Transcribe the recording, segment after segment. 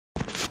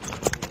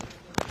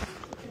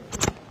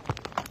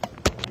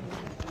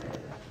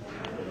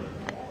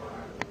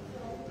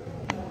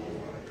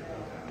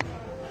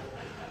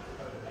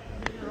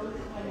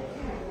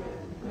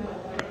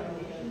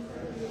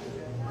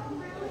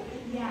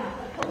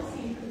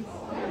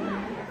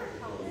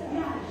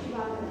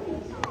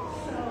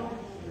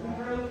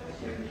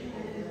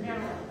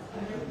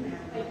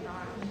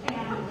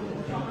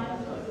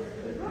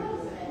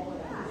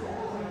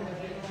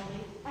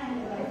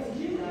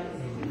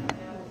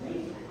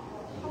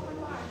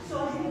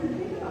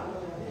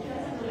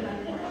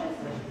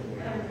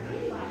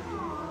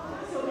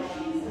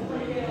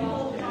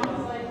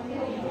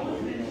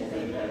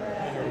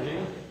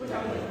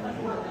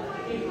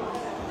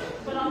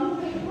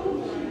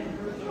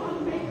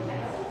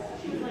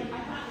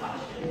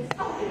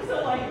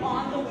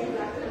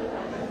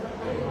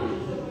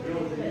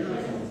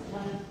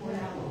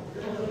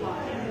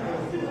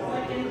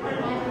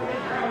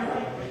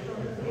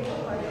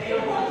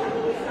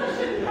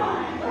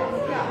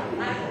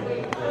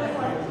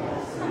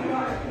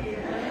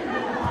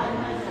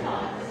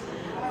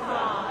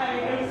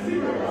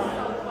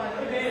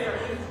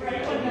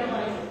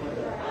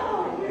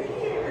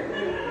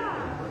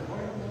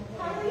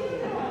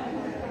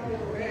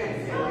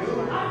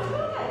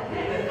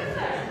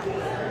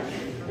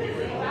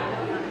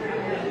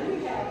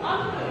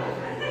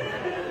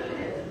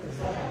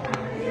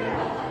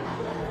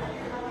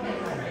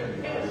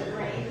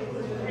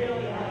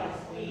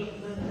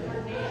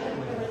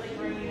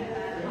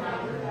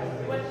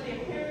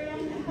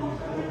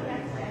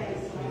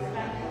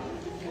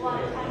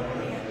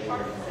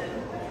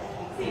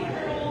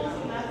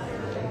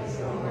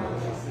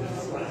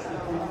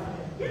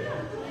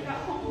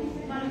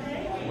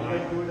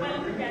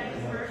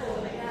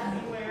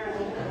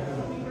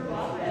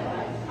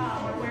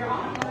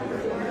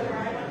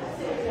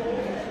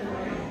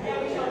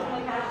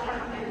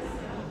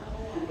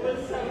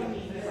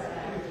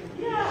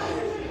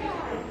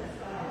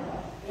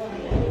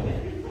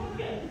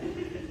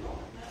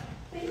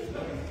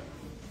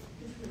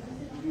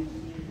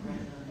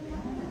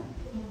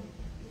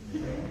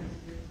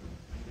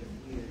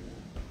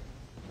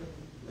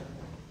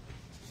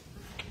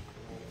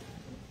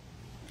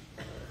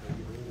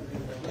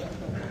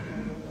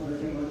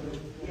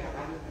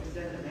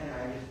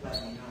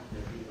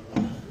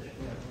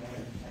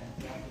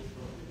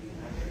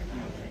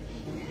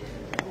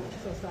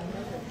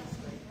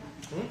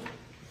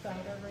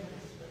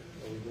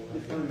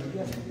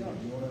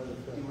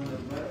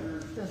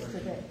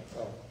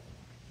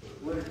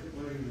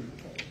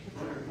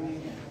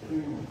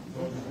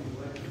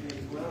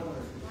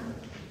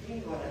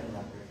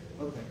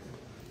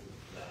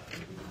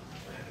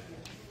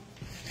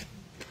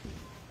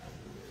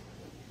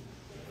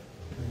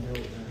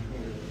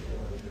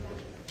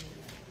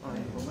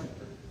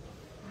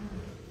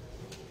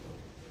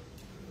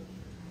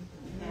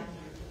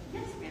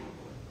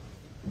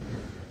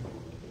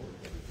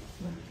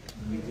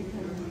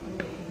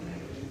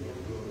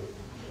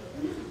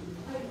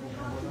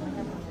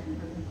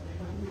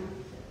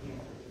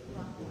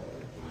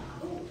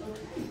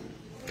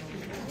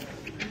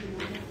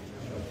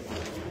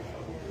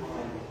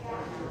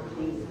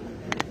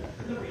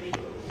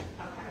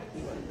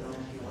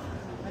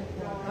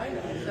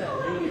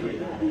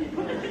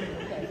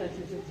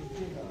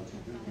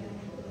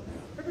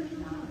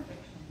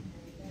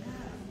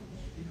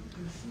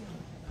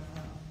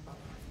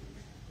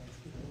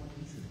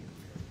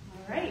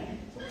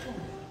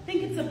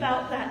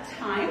about that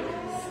time,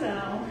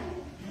 so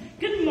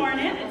good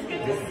morning. It's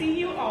good to see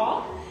you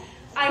all.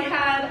 I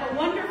had a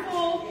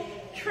wonderful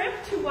trip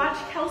to watch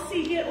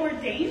Kelsey get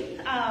ordained,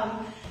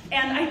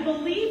 and I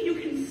believe you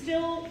can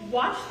still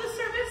watch the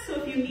service, so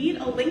if you need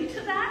a link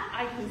to that,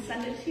 I can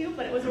send it to you,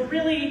 but it was a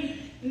really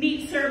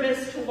neat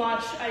service to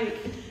watch. I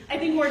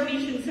think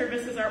ordination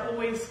services are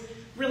always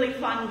really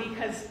fun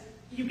because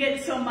you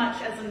get so much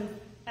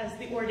as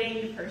the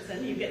ordained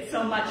person, you get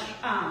so much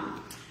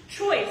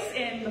choice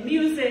in the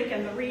music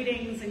and the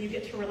readings, and you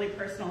get to really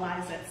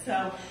personalize it.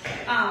 So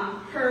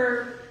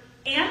her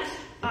aunt,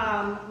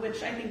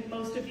 which I think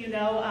most of you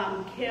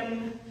know,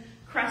 Kim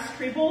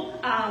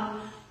Kress-Triebold,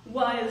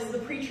 was the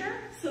preacher,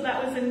 so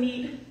that was a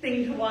neat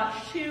thing to watch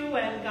too,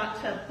 and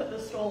got to put the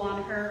stole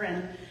on her.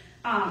 And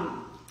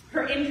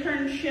her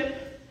internship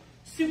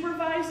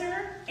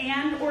supervisor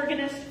and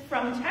organist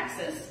from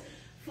Texas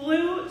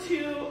flew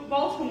to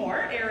Baltimore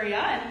area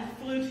and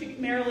flew to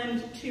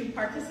Maryland to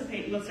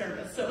participate in the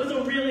service. So it was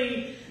a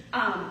really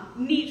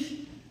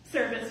neat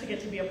service to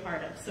get to be a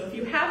part of. So if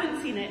you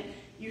haven't seen it,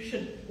 you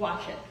should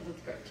watch it because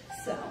it's great.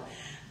 So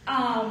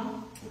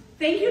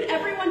thank you to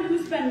everyone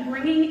who's been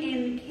bringing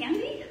in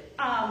candy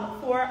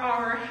for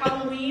our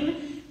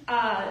Halloween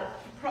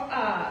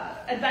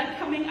event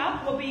coming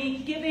up. We'll be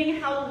giving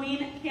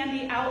Halloween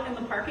candy out in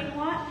the parking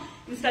lot.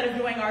 Instead of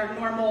doing our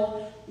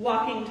normal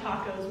walking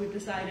tacos, we've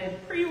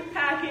decided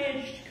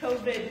pre-packaged,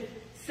 COVID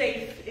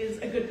safe is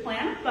a good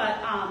plan. But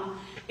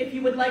if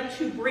you would like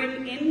to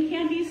bring in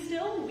candy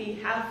still, we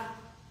have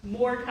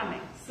more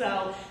coming.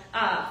 So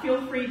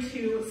feel free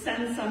to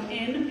send some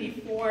in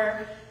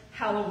before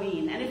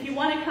Halloween. And if you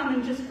want to come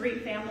and just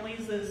greet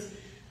families as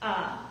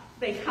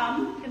they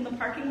come in the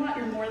parking lot,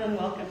 you're more than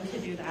welcome to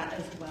do that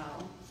as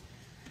well.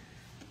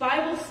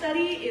 Bible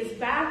study is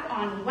back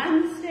on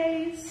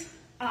Wednesdays.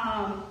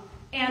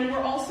 And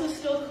we're also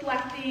still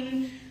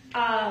collecting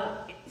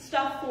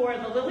stuff for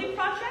the Lily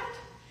Project.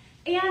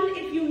 And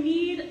if you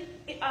need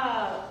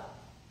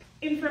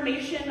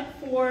information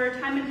for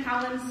time and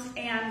talents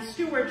and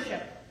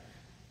stewardship,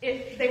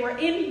 they were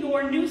in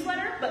your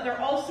newsletter, but they're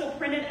also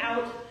printed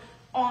out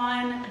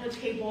on the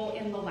table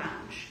in the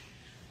lounge.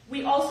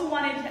 We also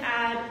wanted to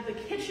add the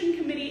kitchen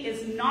committee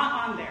is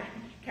not on there.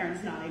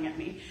 Karen's nodding at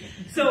me.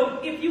 So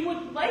if you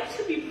would like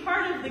to be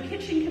part of the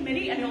kitchen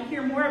committee, and you'll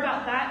hear more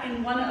about that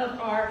in one of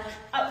our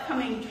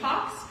upcoming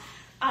talks,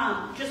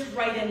 just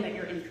write in that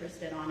you're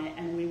interested on it,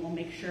 and we will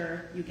make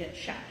sure you get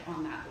checked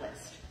on that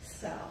list.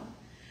 So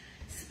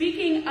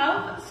speaking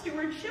of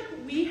stewardship,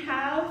 we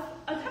have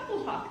a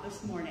temple talk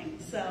this morning.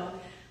 So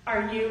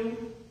are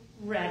you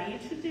ready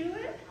to do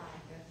it?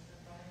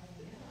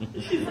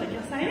 She's like,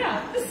 yes, I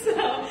am.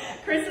 So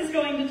Chris is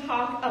going to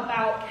talk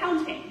about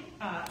counting,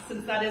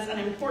 since that is an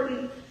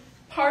important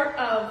part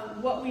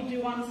of what we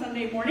do on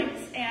Sunday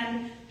mornings,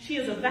 and she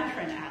is a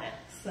veteran at it.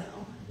 So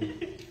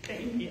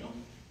thank you.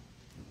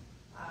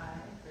 Hi,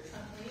 Chris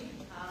Huntley.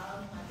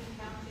 I've been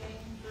counting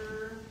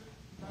for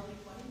probably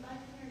 25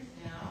 years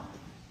now.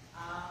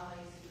 I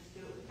used to just do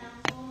it with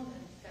council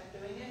and just kept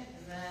doing it,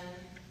 and then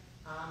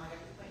I got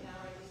to the point now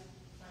where I just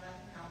sign up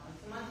and count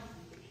once a month,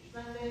 Picture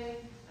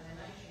Sunday.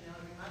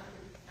 Every month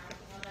you're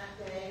counting on that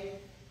day.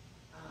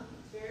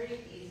 It's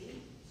very easy.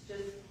 It's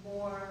just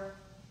more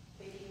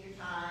taking your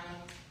time,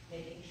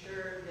 making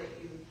sure that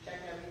you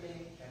check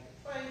everything, check it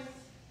twice,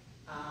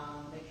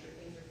 make sure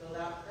things are filled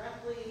out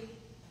correctly,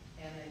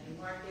 and then you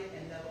mark it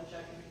and double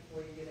check it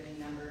before you give any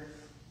numbers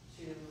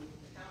to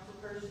the council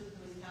person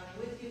who is counting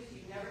with you, so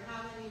you never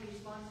have any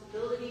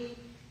responsibility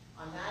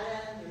on that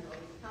end. There's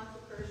always a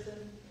council person.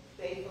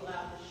 They fill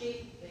out the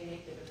sheet, they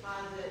make the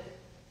deposit,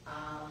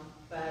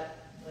 but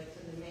like I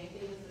said, the main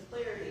thing is the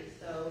clarity.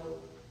 So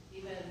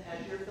even as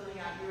you're filling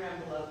out your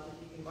envelopes, if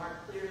you can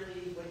mark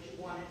clearly what you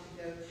want it to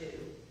go to,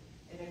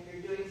 and if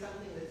you're doing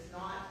something that's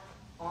not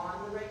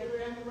on the regular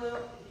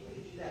envelope, if you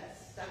could do that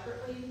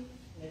separately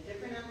in a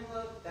different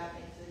envelope, that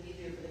makes it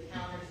easier for the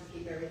counters to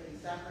keep everything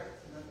separate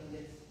so nothing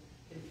gets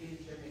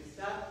confused or mixed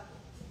up.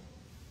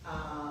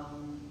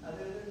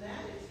 Other than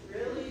that, it's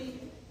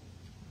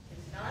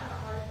not a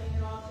hard thing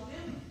at all to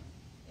do.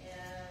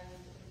 And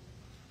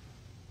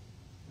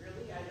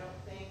really, I don't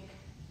think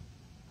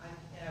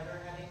I've ever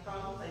had any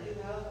problems. I do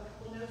have a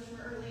couple notes from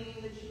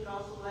Erlene that she would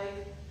also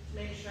like to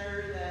make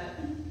sure that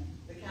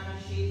the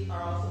counting sheets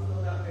are also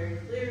filled out very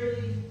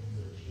clearly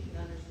so that she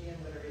can understand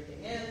what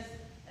everything is.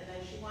 And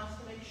then she wants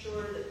to make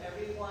sure that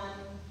everyone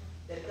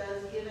that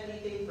does give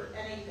anything for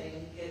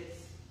anything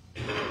gets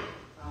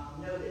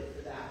noted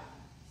for that.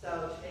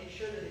 So to make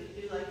sure that if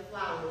you do like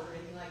flowers or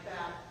anything like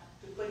that,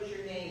 to put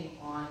your name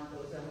on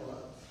those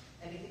envelopes.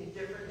 Anything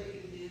different that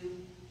you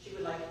do, she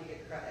would like you to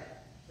get credit.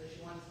 So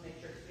she wants to make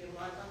sure, because we have a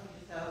lot of times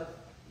we just have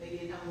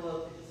maybe an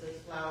envelope that just says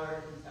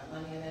flowers and it's got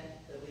money in it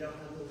that we don't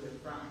know who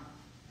they're from.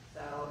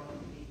 So if you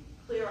can be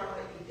clear on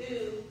what you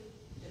do,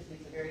 it just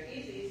makes it very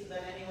easy so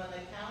that anyone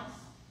that counts,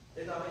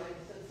 there's always, like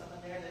I said,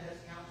 someone there that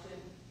has counted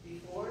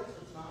before, so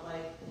it's not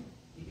like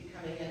you be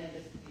coming in and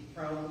just be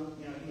thrown,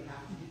 you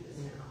have to do this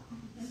now.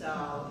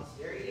 So it's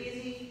very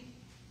easy,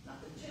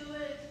 nothing to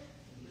it,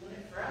 been doing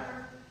it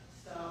forever.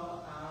 So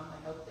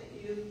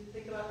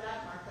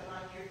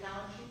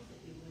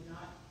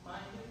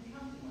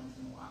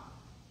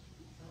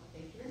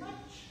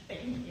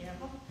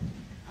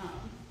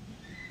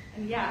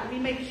And yeah, we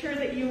make sure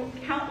that you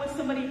count with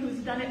somebody who's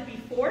done it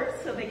before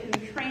so they can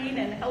train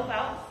and help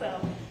out.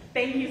 So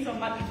thank you so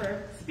much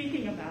for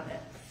speaking about it.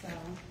 So,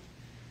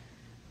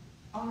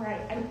 all right,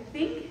 I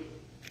think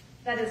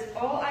that is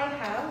all I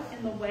have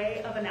in the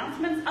way of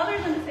announcements, other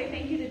than to say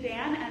thank you to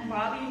Dan and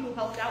Bobby, who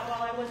helped out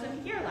while I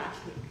wasn't here last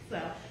week. So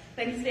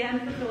thanks, Dan,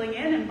 for filling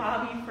in, and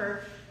Bobby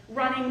for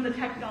running the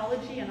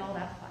technology and all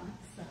that fun.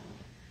 So,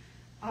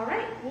 all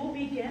right, we'll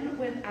begin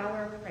with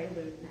our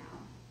prelude now.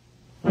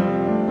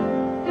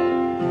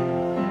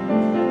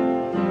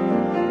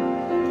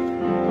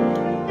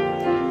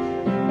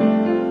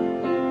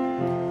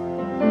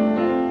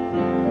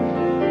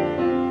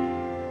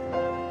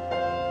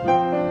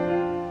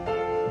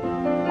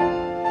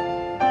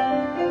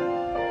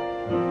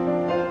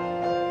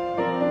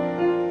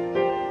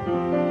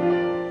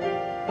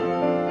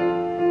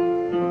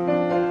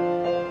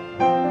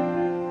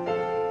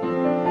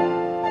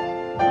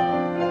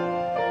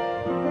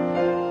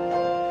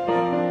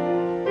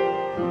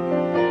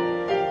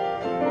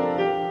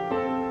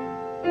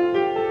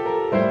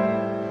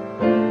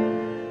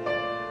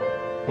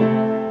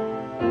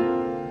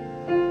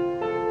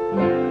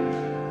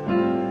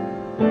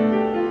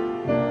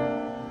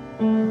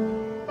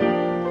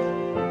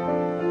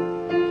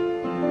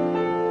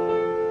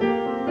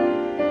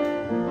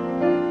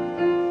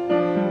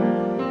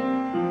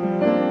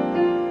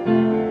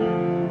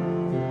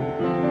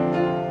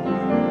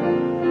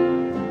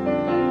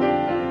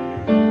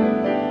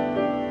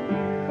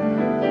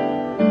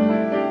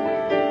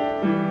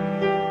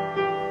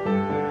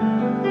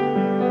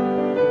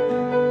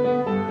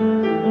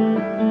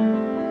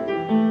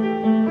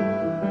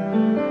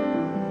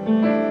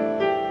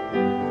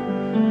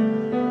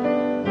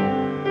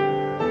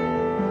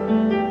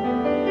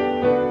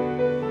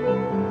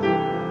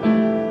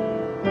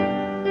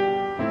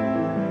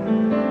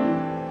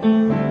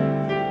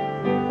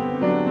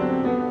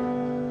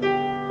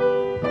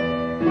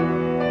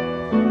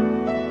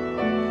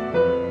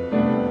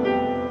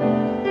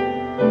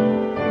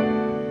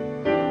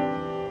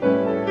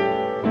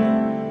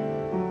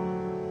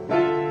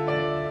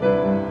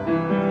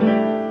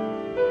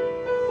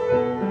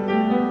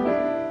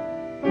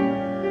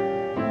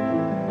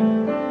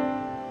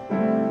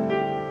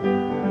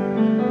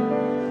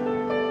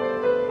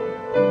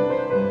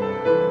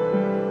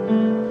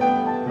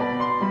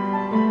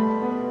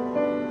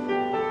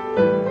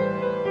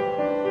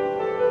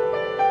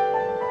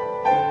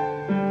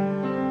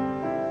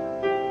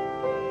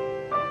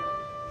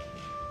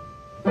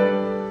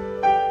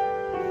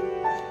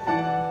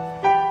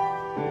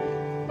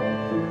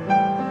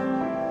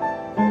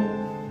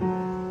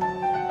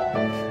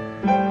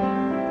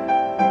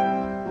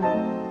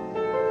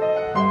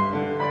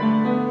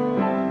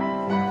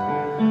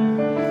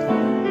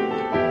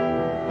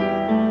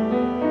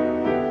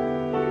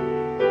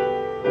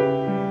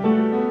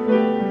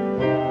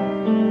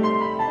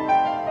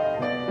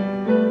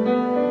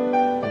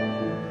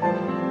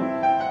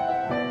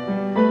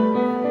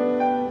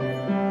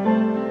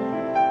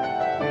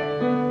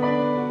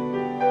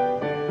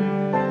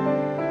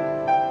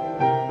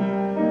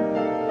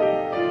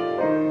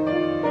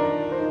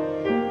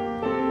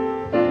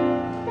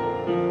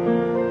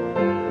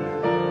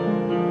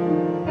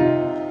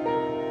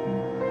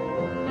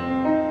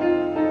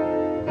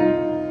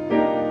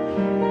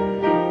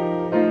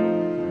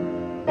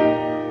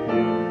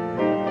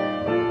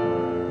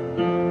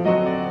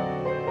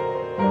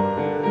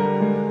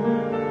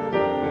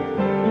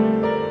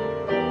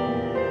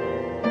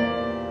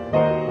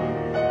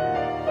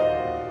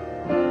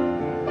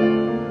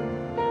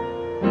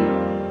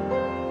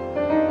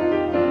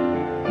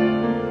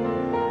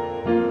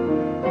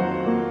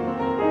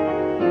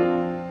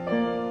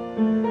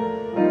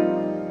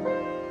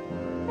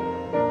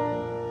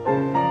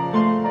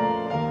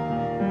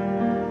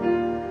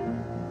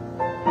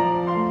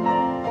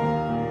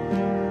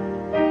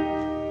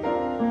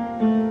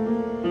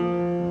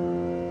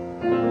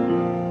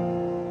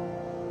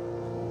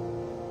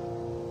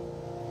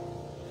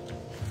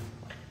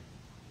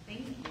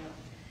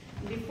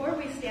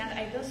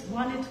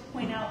 wanted to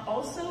point out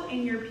also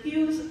in your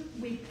pews,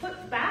 we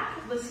put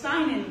back the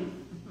sign-in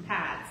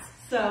pads.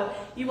 So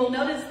you will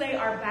notice they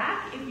are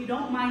back if you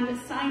don't mind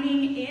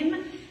signing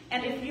in.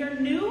 And if you're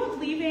new,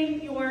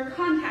 leaving your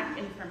contact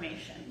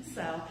information.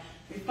 So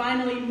we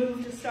finally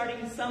moved to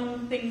starting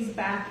some things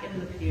back in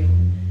the pew.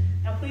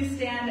 Now please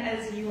stand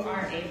as you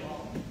are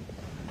able.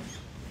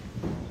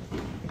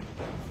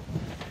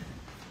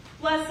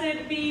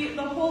 Blessed be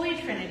the Holy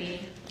Trinity,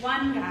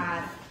 one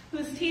God,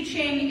 whose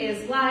teaching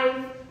is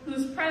life,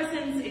 whose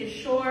presence is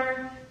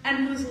sure,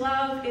 and whose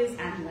love is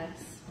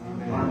endless.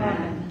 Amen.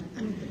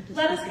 Amen.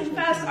 Let us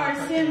confess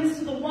our sins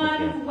to the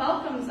one who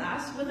welcomes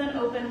us with an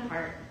open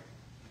heart.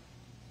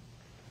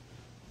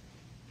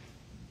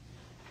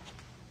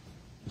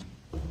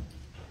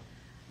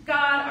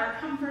 God, our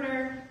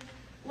comforter,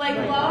 like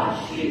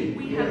lost sheep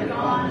we have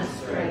gone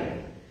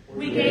astray.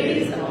 We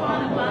gaze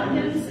upon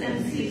abundance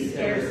and see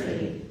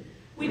scarcity.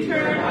 We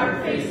turn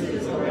our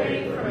faces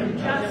away from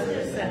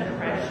injustice and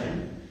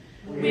oppression.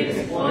 We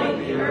exploit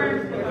the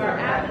earth with our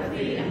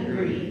apathy and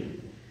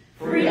greed.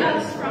 Free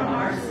us from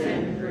our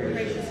sin,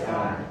 gracious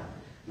God.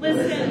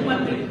 Listen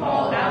when we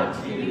call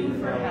out to you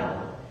for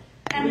help,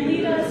 and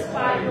lead us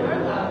by your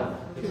love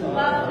to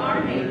love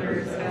our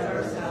neighbors as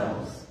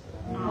ourselves.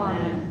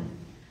 Amen.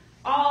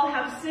 All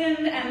have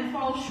sinned and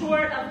fall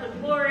short of the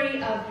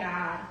glory of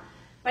God.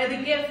 By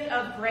the gift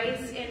of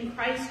grace in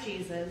Christ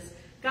Jesus,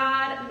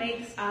 God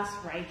makes us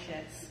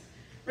righteous.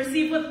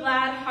 Receive with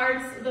glad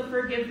hearts the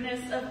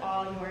forgiveness of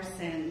all your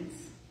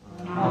sins.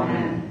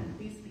 Amen.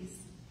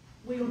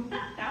 We now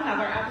have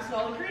our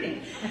apostolic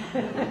reading.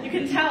 You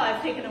can tell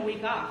I've taken a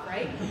week off,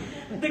 right?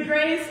 The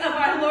grace of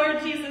our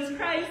Lord Jesus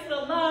Christ, the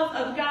love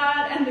of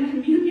God, and the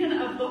communion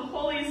of the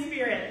Holy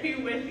Spirit be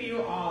with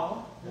you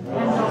all. And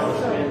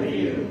also with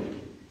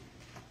you.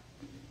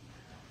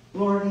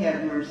 Lord,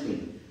 have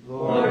mercy.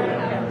 Lord,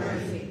 have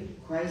mercy.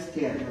 Christ,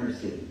 have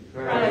mercy.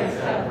 Christ,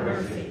 have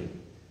mercy.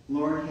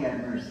 Lord,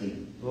 have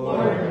mercy.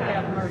 Lord,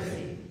 have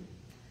mercy.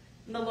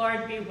 The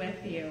Lord be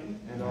with you.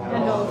 And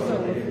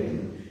also with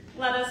you.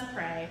 Let us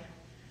pray.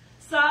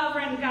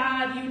 Sovereign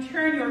God, you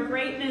turn your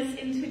greatness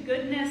into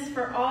goodness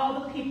for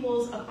all the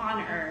peoples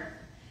on earth.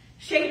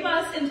 Shape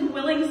us into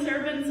willing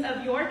servants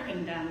of your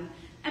kingdom,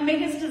 and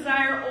make us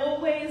desire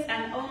always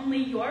and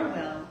only your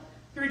will.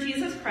 Through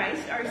Jesus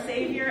Christ, our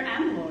Savior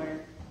and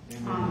Lord.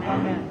 Amen.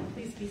 Amen.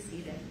 Please be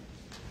seated.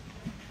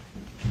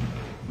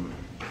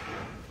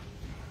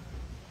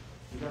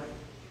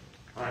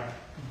 All right.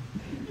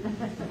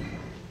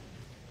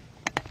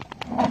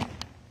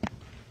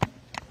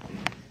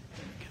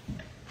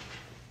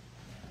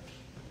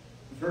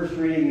 The first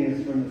reading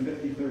is from the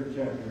 53rd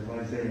chapter of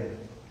Isaiah.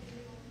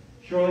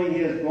 Surely he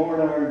has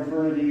borne our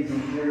infirmities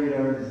and carried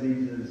our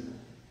diseases,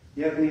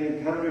 yet we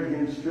encountered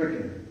him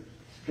stricken,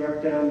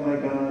 struck down by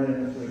God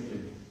and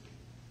afflicted.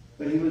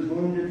 But he was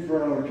wounded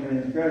for our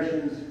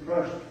transgressions,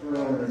 crushed for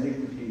our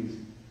iniquities.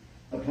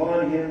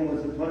 Upon him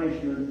was the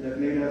punishment that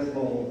made us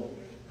whole,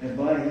 and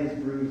by his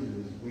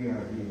bruises we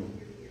are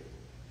healed.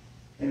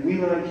 And we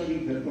like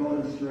sheep have gone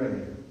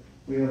astray.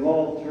 We have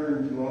all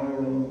turned to our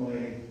own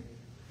way,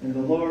 and the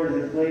Lord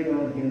has laid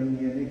on him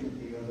the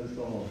iniquity of us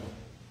all.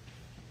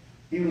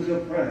 He was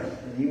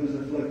oppressed and he was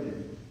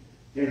afflicted,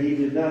 yet he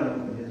did not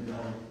open his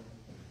mouth.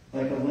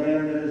 Like a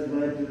lamb that is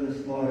led to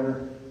the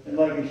slaughter, and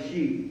like a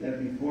sheep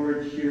that before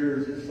its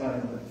shearers is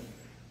silent,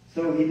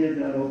 so he did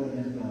not open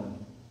his mouth.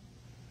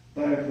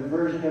 By a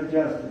perversion of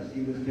justice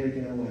he was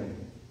taken away.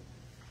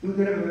 Who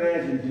could have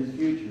imagined his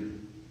future?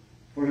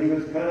 For he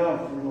was cut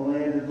off from the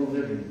land of the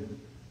living,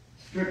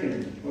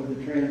 stricken for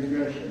the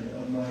transgression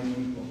of my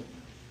people.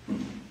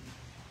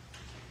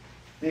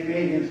 They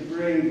made his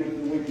grave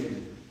with the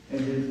wicked, and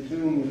his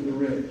tomb with the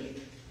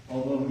rich,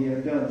 although he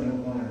had done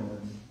no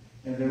violence,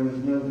 and there was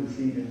no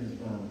deceit in his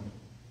mouth.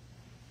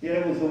 Yet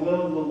it was the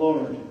will of the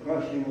Lord to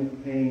crush him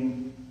with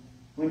pain.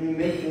 When he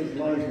makes his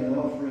life an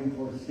offering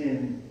for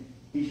sin,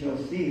 he shall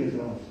see his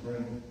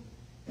offspring,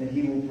 and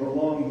he will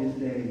prolong his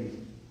days.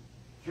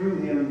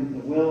 Through him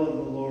the will of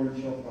the Lord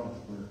shall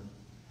prosper.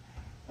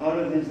 Out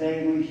of his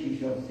anguish he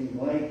shall see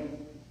light.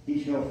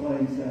 He shall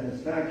find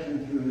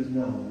satisfaction through his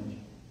knowledge.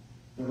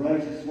 The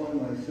righteous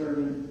one, my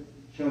servant,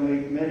 shall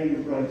make many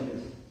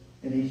righteous,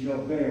 and he shall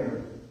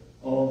bear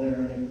all their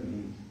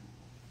iniquities.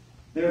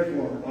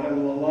 Therefore I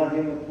will allot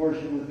him a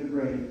portion with the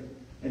great,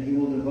 and he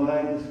will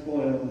divide the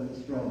spoil with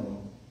the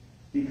strong,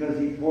 because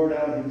he poured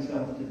out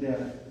himself to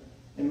death,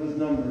 and was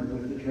numbered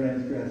with the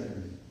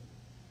transgressors.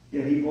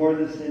 Yet he bore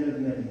the sin of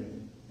many,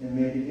 and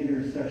made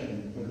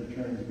intercession for the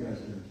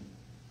transgressors.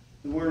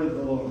 The word of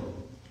the Lord.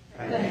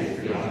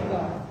 Thanks be to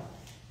God.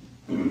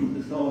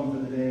 The psalm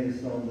for the day is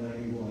Psalm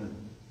 91.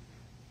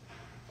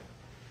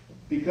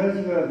 Because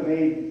you have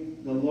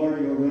made the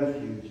Lord your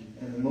refuge,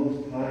 and the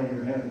Most High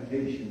your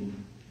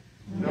habitation,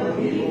 No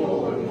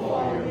evil will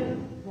befall you,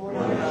 nor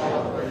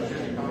shall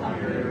affliction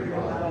come near your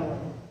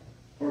dwelling.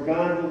 for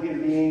God will give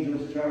the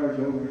angels charge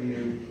over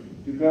you,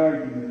 to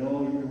guard you in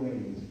all your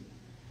ways.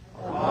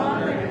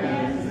 Upon their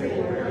hands they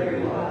will bear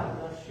you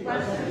up,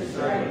 lest you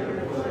strike your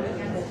foot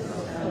against a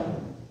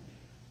stone.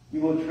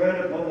 You will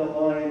tread upon the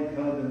lion,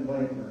 cub, and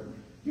viper.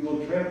 You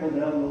will trample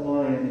down the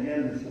lion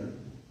and the serpent.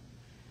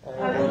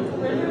 I will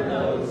deliver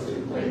those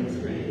who cling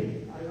to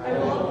me. I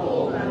will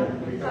uphold them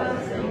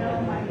because they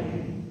know my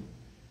name.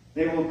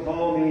 They will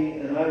call me,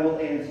 and I will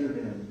answer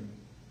them.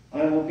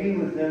 I will be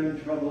with them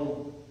in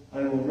trouble.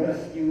 I will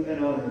rescue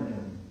and honor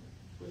them.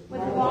 With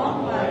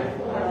long life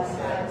will I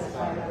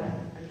satisfy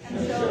them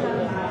and show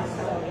them my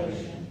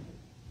salvation.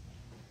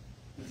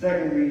 The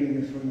second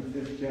reading is from the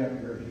 5th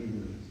chapter of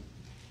Hebrews.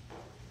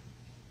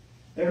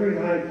 Every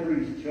high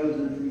priest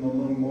chosen from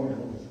among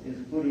mortals is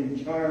put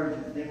in charge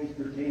of things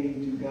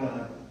pertaining to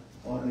God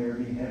on their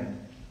behalf,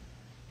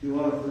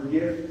 to offer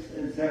gifts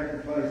and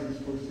sacrifices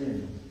for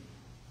sins.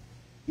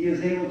 He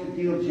is able to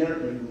deal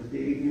gently with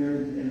the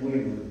ignorant and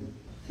wayward,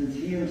 since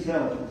he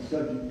himself is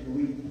subject to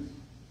weakness.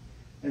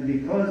 And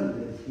because of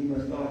this, he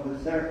must offer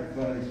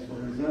sacrifice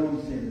for his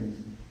own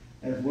sins,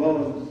 as well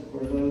as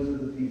for those of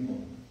the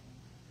people.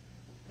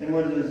 And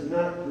one does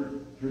not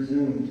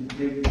presume to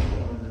take this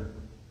honor,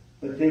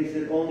 but takes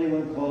it only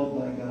when called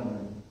by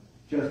God,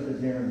 just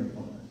as Aaron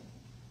was.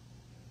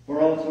 For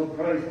also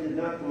Christ did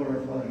not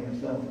glorify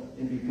himself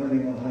in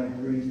becoming a high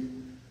priest,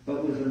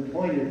 but was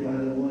appointed by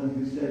the one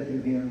who said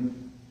to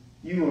him,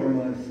 "You are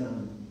my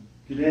son.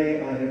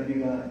 Today I have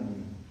begotten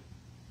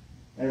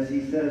you." As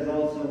he says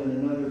also in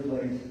another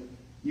place,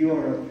 "You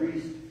are a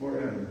priest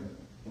forever,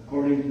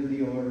 according to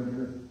the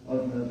order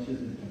of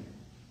Melchizedek."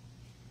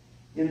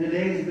 In the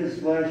days of his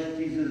flesh,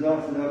 Jesus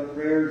offered up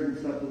prayers and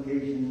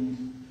supplications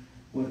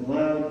with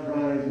loud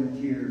cries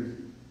and tears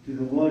to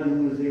the one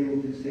who was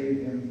able to save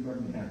him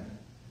from death.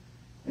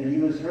 And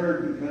he was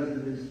heard because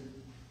of his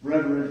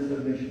reverent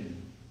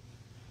submission.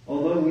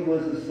 Although he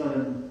was a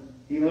son,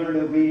 he learned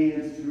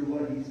obedience through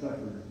what he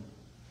suffered.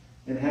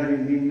 And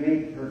having been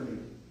made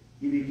perfect,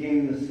 he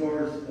became the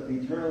source of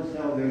eternal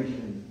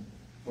salvation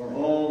for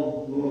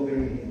all who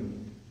obey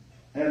him,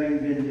 having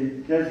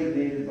been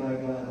designated by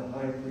God a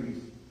high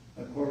priest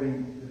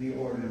according to the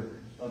order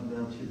of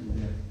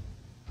Melchizedek.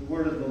 The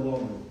word of the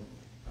Lord.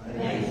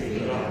 Thanks be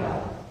to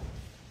God.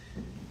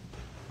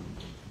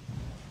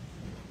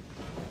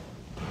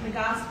 The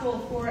gospel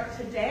for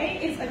today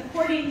is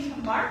according to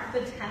Mark, the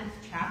 10th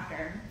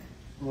chapter.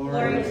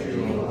 Glory to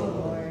you,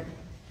 O Lord.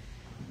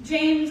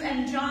 James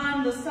and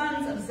John, the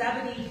sons of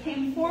Zebedee,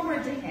 came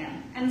forward to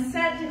him and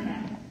said to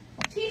him,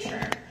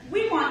 "Teacher,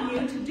 we want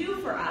you to do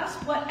for us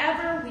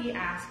whatever we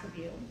ask of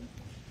you."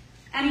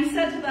 And he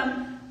said to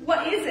them,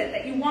 "What is it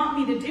that you want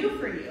me to do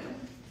for you?"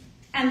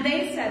 And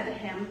they said to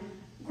him,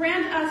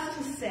 "Grant us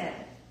to sit,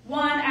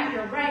 one at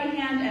your right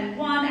hand and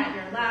one at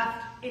your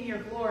left, in your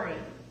glory."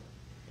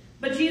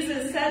 But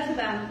Jesus said to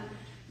them,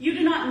 "You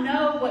do not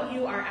know what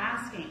you are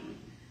asking.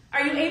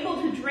 Are you able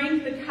to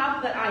drink the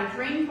cup that I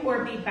drink,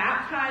 or be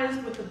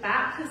baptized with the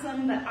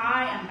baptism that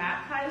I am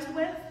baptized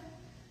with?"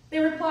 They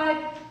replied,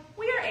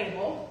 "We are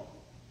able."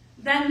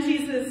 Then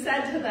Jesus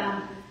said to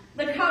them,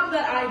 "The cup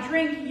that I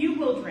drink you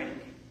will drink,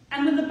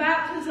 and with the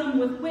baptism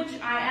with which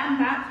I am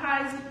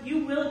baptized you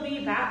will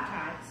be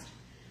baptized.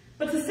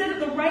 But to sit at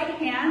the right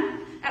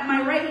hand, at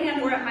my right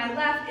hand or at my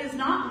left, is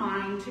not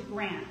mine to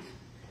grant,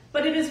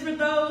 but it is for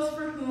those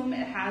for whom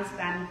it has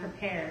been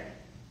prepared."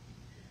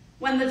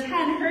 When the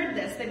 10 heard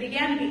this, they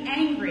began to be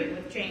angry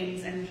with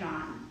James and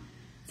John.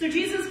 So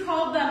Jesus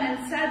called them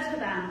and said to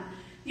them,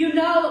 "You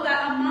know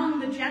that among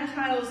the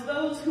Gentiles,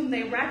 those whom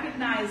they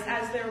recognize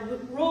as their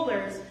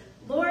rulers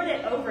lord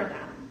it over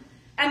them,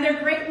 and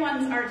their great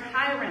ones are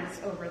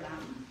tyrants over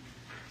them.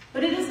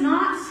 But it is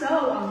not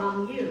so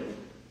among you.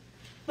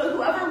 But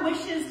whoever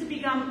wishes to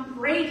become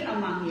great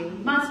among you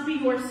must be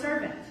your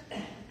servant,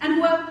 and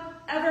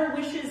whoever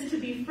wishes to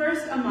be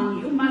first among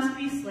you must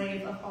be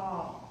slave of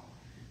all.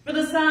 For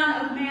the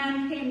Son of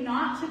Man came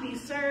not to be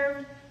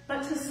served,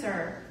 but to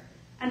serve,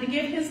 and to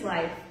give his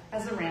life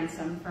as a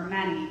ransom for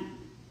many."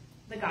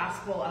 The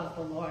Gospel of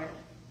the Lord.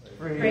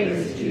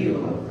 Praise to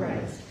you, O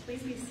Christ.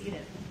 Please be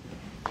seated.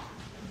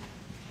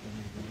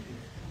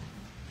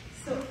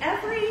 So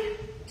every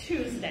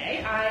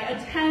Tuesday, I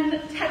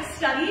attend text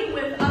study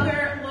with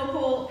other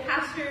local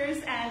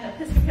pastors and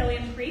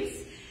Episcopalian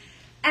priests.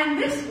 And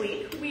this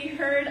week, we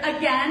heard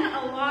again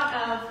a lot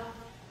of,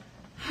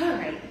 "All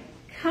right,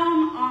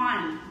 come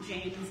on,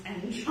 James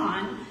and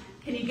John.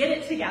 Can you get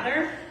it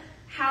together?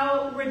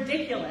 How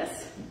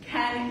ridiculous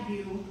can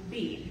you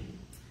be?"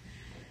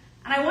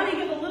 And I want to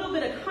give a little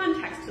bit of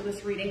context to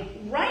this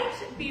reading. Right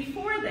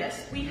before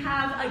this, we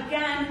have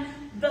again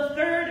the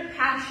third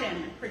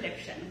passion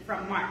prediction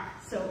from Mark.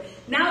 So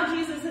now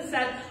Jesus has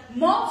said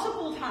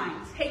multiple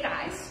times, "Hey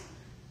guys,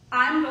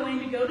 I'm going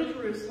to go to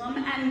Jerusalem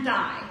and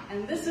die,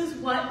 and this is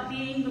what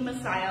being the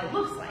Messiah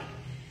looks like."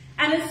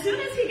 And as soon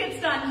as he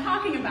gets done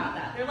talking about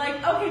that, they're like,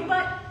 "Okay,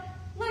 but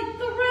like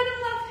the right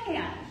and left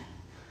hand,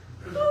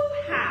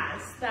 who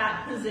has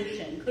that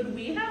position? Could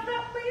we have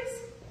that,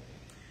 please?"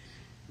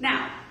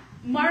 Now,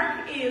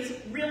 Mark is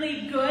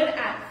really good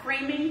at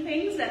framing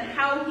things and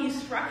how he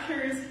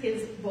structures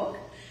his book.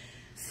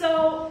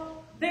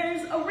 So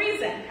there's a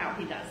reason how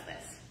he does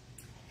this.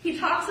 He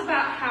talks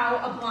about how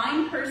a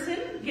blind person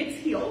gets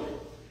healed.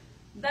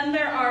 Then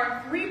there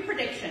are 3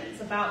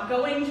 predictions about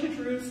going to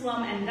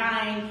Jerusalem and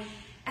dying.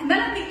 And then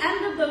at the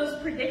end of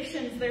those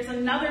predictions, there's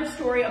another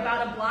story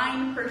about a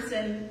blind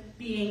person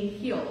being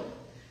healed.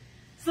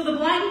 So the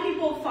blind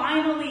people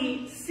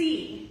finally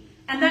see.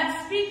 And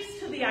that speaks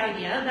to the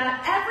idea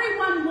that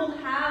everyone will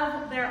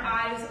have their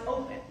eyes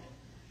opened.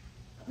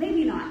 But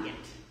maybe not yet.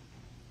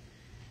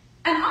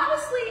 And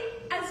honestly,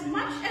 as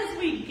much as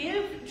we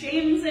give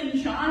James and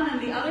John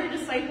and the other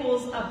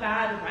disciples a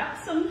bad rep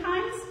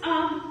sometimes,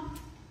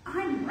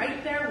 I'm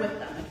right there with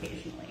them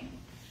occasionally.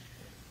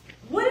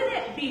 Wouldn't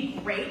it be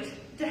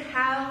great to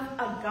have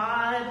a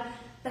God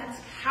that's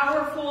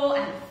powerful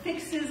and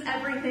fixes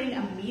everything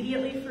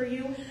immediately for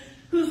you,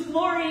 whose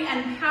glory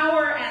and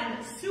power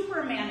and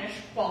supermanish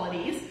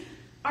qualities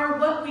are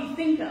what we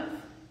think of?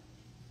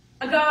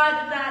 A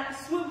God that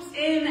swoops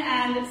in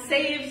and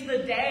saves the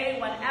day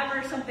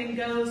whenever something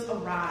goes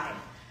awry.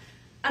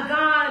 A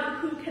God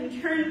who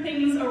can turn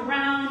things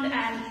around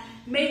and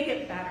make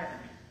it better.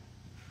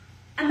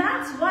 And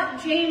that's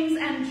what James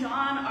and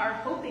John are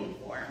hoping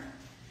for.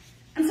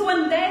 And so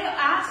when they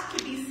ask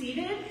to be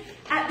seated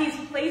at these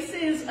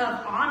places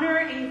of honor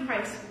in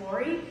Christ's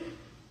glory,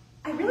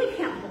 I really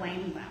can't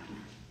blame them.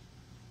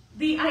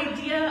 The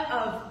idea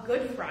of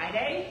Good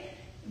Friday,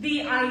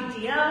 the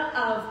idea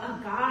of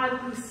a God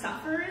who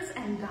suffers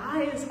and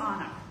dies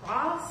on a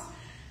cross,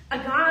 a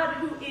God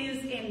who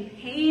is in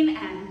pain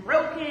and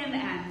broken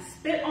and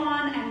spit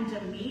on and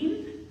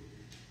demeaned,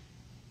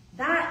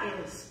 that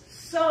is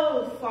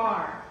so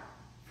far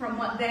from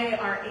what they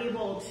are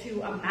able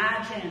to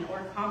imagine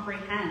or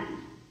comprehend.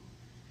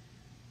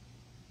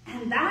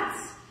 And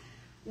that's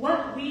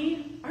what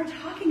we are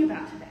talking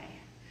about today.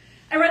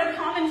 I read a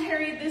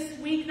commentary this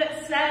week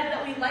that said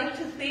that we like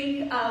to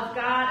think of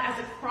God as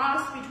a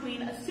cross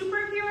between a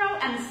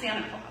superhero and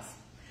Santa Claus.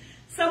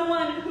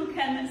 Someone who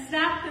can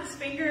snap his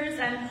fingers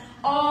and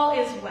all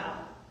is well.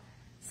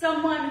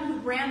 Someone who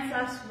grants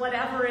us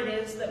whatever it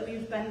is that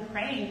we've been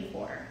praying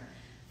for,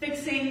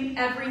 fixing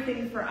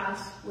everything for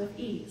us with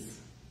ease.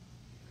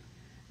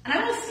 And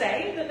I will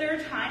say that there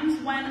are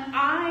times when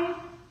I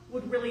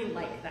would really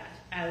like that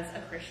as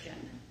a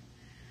Christian.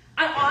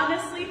 I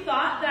honestly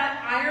thought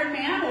that Iron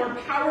Man or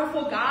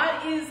powerful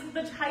God is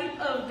the type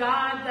of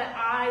God that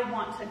I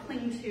want to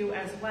cling to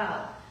as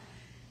well.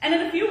 And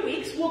in a few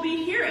weeks, we'll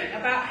be hearing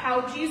about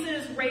how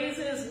Jesus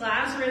raises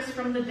Lazarus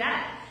from the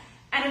dead.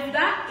 And if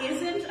that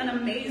isn't an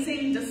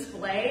amazing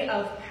display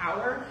of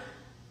power,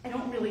 I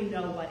don't really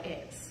know what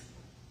is.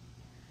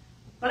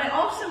 But I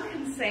also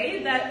can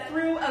say that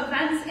through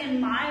events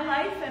in my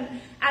life and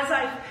as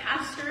I've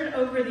pastored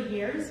over the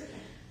years,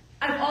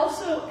 I've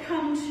also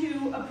come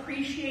to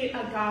appreciate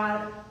a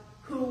God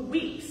who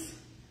weeps,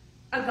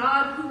 a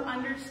God who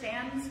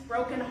understands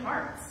broken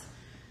hearts,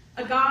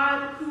 a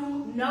God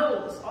who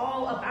knows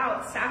all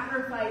about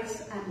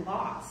sacrifice and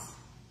loss.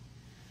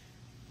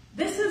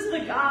 This is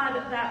the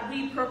God that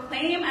we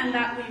proclaim and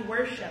that we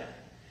worship.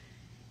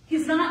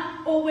 He's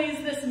not always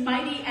this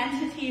mighty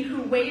entity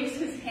who waves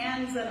his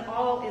hands and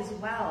all is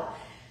well.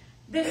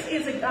 This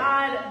is a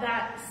God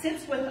that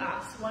sits with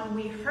us when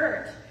we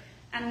hurt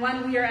and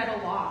when we are at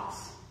a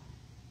loss,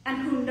 and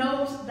who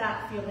knows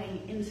that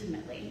feeling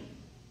intimately.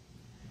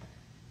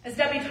 As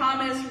Debbie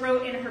Thomas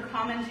wrote in her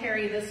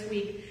commentary this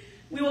week,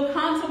 we will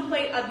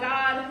contemplate a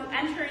God who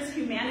enters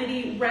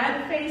humanity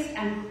red-faced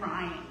and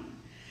crying.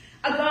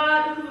 A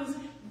God whose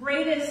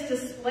greatest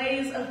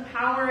displays of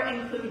power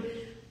include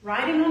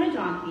riding on a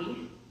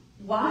donkey,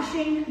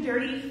 washing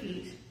dirty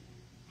feet,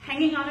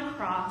 hanging on a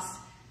cross,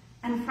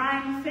 and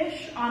frying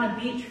fish on a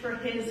beach for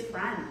his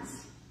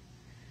friends.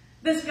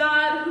 This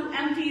God who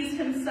empties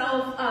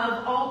himself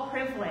of all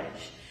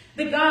privilege,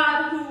 the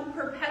God who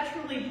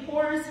perpetually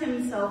pours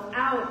himself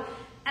out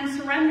and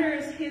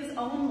surrenders his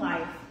own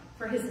life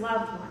for his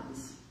loved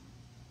ones.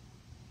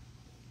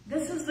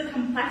 This is the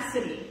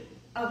complexity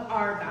of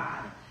our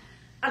God.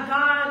 A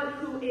God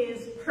who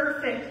is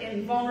perfect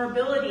in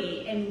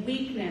vulnerability, in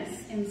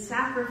weakness, in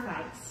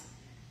sacrifice,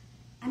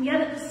 and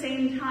yet at the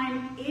same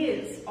time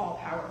is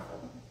all-powerful.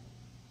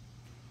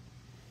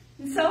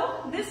 And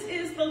so, this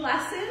is the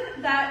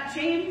lesson that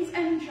James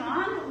and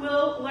John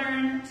will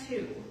learn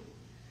too.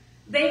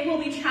 They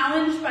will be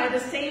challenged by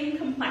the same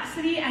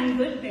complexity and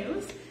good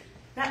news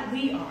that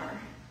we are.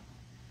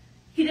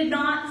 He did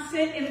not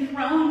sit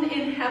enthroned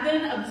in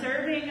heaven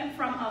observing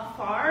from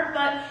afar,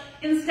 but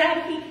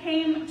instead he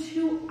came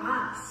to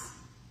us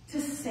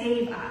to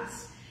save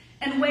us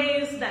in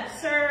ways that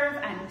serve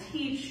and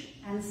teach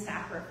and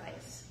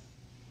sacrifice.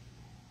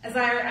 As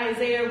our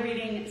Isaiah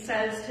reading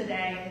says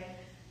today,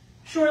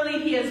 surely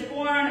he has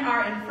borne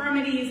our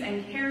infirmities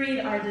and carried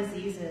our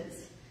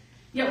diseases.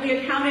 Yet we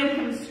accounted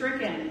him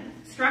stricken,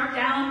 struck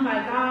down by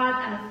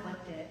God and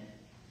afflicted.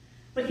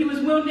 But he was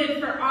wounded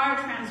for our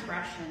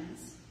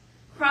transgressions,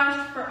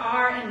 crushed for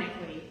our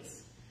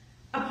iniquities.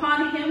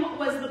 Upon him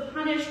was the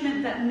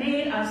punishment that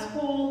made us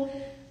whole,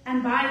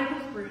 and by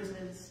his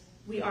bruises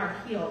we are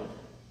healed.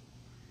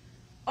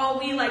 All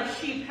we like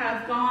sheep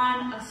have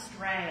gone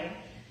astray,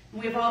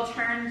 and we have all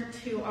turned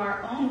to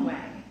our own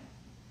way.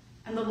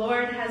 And the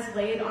Lord has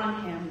laid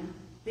on him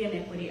the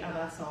iniquity of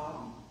us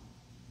all.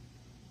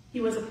 He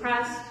was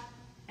oppressed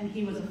and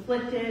he was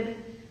afflicted,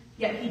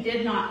 yet he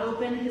did not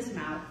open his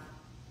mouth.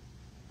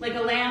 Like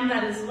a lamb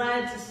that is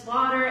led to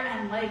slaughter,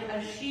 and like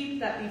a sheep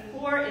that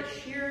before its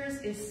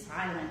shearers is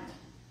silent,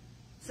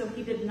 so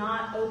he did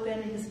not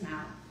open his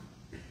mouth.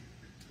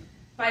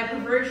 By a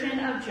perversion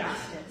of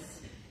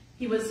justice,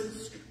 he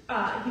was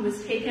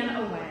taken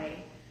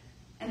away,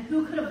 and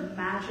who could have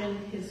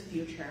imagined his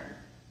future?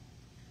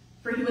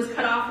 For he was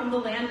cut off from the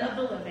land of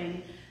the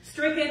living,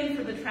 stricken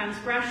for the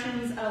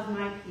transgressions of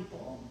my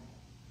people.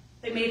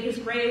 They made his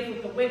grave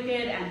with the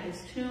wicked and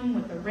his tomb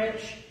with the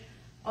rich,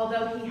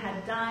 although he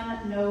had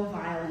done no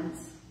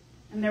violence,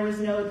 and there was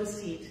no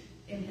deceit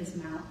in his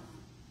mouth.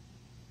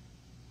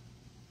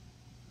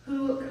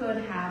 Who could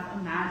have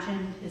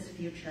imagined his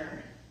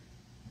future?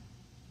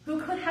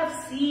 Who could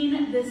have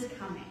seen this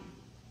coming?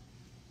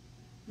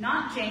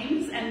 Not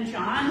James and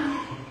John,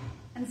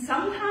 and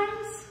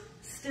sometimes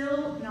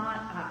still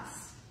not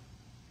us.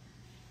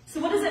 So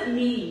what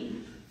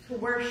mean to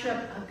worship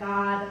a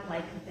God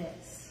like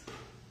this?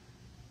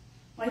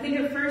 Well, I think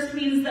it first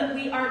means that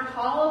we are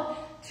called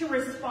to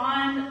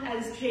respond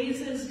as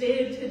Jesus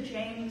did to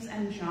James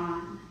and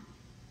John.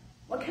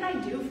 What can I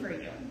do for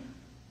you?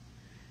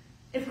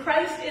 If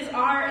Christ is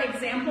our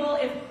example,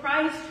 if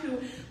Christ, who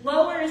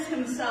lowers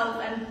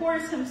himself and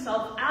pours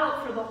himself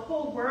out for the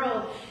whole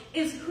world,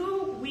 is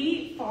who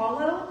we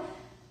follow,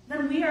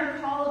 then we are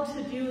called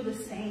to do the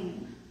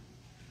same.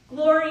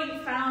 Glory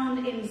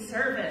found in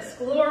service,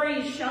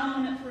 glory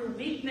shown through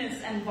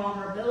weakness and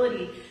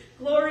vulnerability,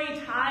 glory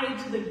tied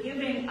to the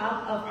giving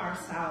up of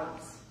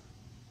ourselves.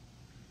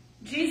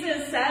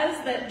 Jesus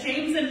says that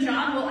James and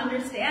John will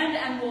understand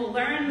and will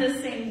learn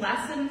this same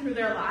lesson through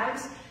their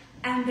lives,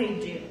 and they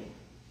do.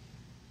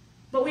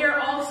 But we are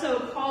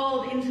also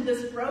called into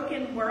this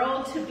broken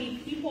world to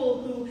be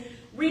people who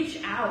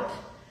reach out,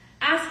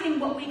 asking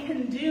what we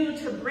can do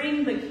to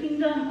bring the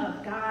kingdom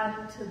of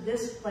God to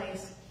this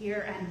place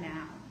here and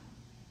now.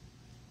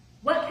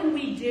 What can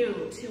we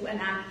do to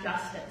enact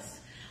justice?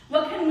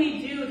 What can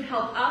we do to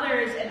help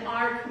others in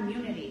our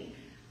community?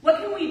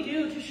 What can we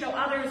do to show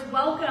others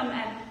welcome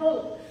and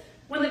hope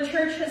when the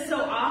church has so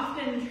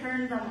often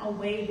turned them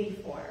away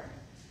before?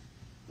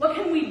 What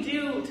can we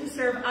do to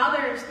serve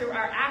others through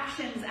our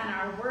actions and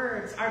our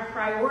words, our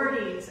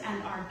priorities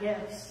and our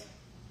gifts?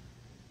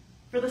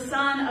 For the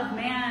Son of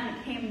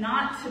Man came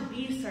not to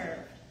be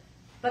served,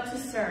 but to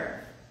serve,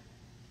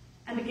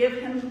 and to give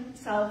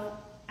himself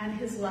and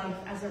his life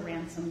as a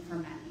ransom for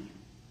many.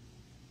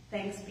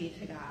 Thanks be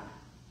to God.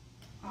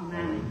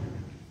 Amen.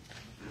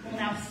 We'll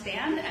now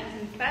stand and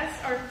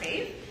confess our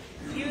faith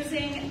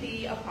using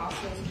the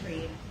Apostles'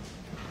 Creed.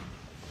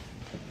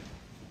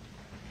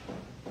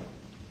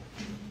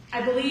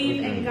 I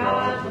believe in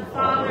God, the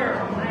Father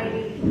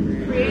Almighty,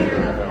 creator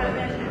of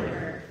heaven and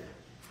earth.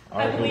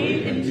 I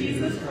believe in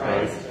Jesus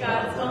Christ,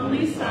 God's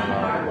only Son,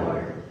 our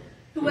Lord,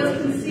 who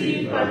was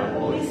conceived by the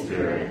Holy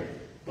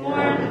Spirit,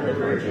 born of the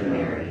Virgin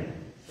Mary,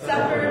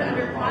 suffered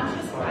under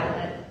Pontius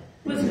Pilate,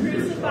 was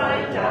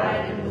crucified,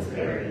 died, and was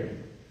buried.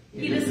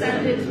 He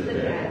descended to the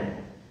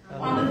dead.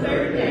 On the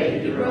third day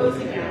he rose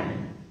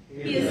again.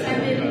 He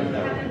ascended into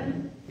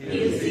heaven. He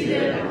is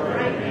seated at the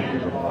right hand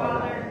of the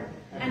Father,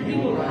 and he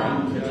will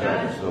come to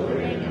judge the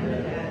living and the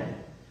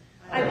dead.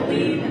 I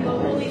believe in the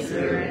Holy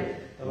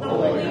Spirit, the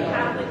Holy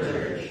Catholic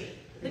Church,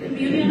 the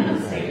communion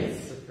of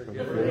saints, the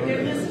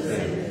forgiveness of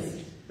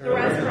sins, the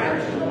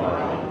resurrection of the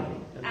body,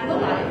 and the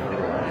life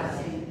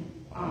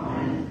everlasting.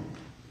 Amen.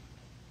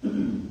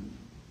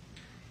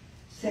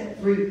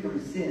 Set free from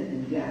sin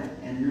and death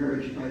and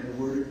nourished by the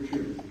word of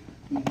truth,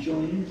 we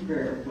join in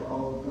prayer for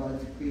all of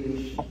God's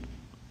creation.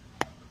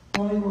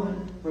 Holy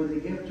One, for the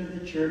gift of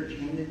the church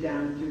handed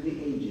down through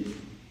the ages,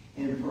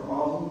 and for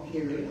all who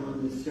carry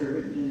on the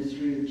servant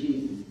ministry of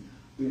Jesus,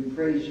 we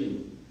praise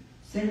you.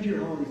 Send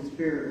your Holy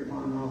Spirit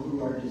upon all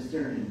who are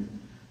discerning,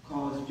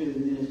 call us to the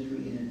ministry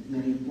in its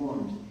many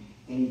forms,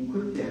 and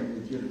equip them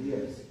with your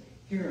gifts.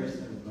 Hear us,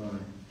 O God.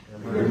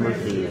 Your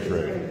mercy is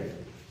great.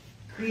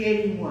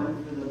 Creating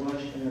one for the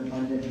lush and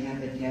abundant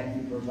habitat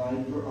you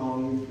provide for all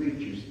your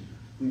creatures,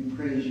 we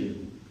praise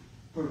you.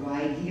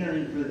 Provide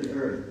healing for the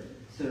earth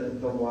so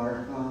that the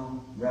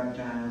waterfowl,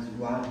 reptiles,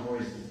 wild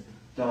horses,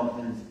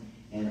 dolphins,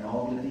 and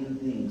all living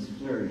things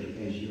flourish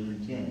as you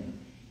intend.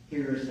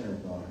 Hear us, O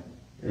God.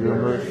 Your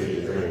mercy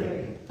is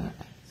great.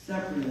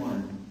 Suffering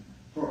one,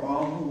 for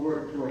all who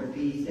work toward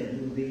peace and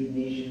who lead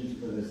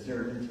nations with a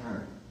servant's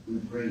heart, we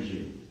praise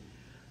you.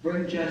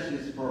 Bring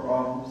justice for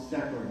all who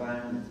suffer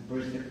violence,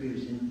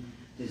 persecution,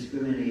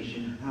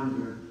 discrimination,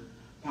 hunger,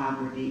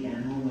 poverty,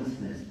 and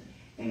homelessness,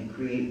 and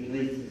create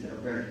places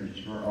of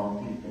refuge for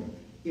all people.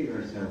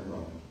 Hear us, O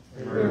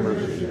God. Your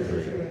mercy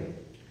is great.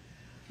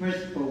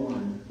 Merciful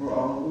One, for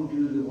all who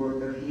do the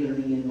work of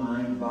healing in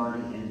mind, body,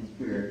 and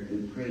spirit,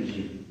 we praise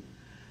you.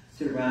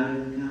 Surround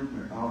and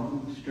comfort all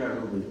who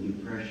struggle with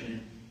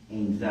depression,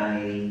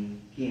 anxiety,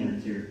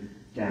 cancer,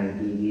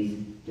 diabetes,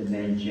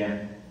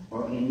 dementia,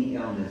 or any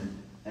illness,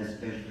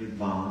 especially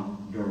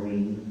Bob,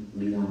 Doreen,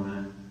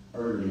 Leona,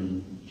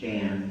 Erlene,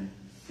 Jan,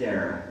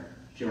 Sarah,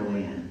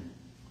 Joanne,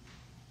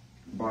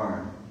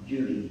 Barb,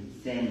 Judy,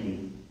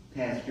 Sandy,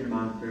 Pastor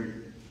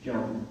Mumford,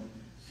 Joan,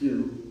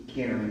 Sue,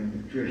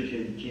 Karen,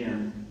 Patricia,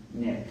 Jim,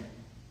 Nick,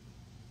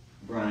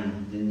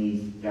 Brian,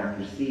 Denise,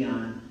 Dr.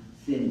 Sion,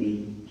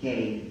 Cindy,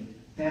 Kay,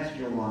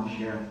 Pastor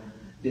Washoe,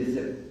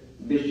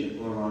 Bishop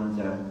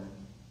Lorenzo,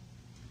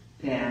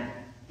 Pat,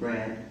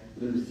 Brad,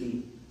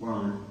 Lucy,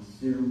 Ron,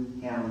 Sue,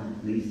 Helen,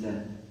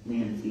 Lisa,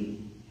 Nancy,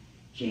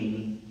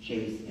 Jamie,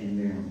 Chase, and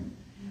Marilyn,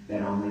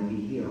 that all may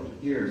be healed.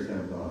 Hear us, O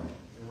God.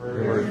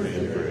 Your mercy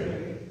is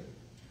great.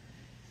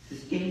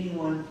 Sustaining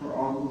one for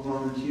all who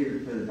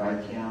volunteered for the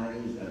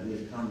vitalities of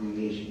this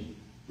congregation,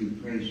 we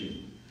praise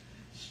you.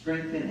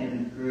 Strengthen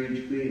and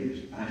encourage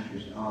greeters,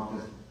 ushers,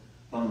 office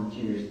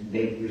volunteers,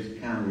 bakers,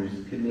 counters,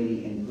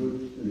 committee and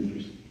group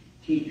leaders,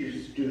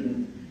 teachers,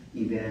 students,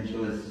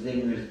 evangelists,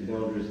 singers,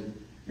 builders,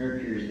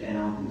 nurturers, and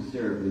all who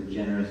serve with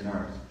generous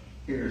hearts.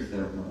 Hear us,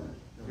 O God.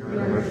 Your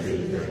mercy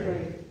is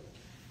great.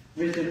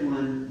 Risen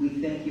One, we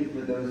thank you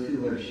for those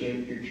who have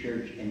shaped your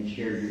church and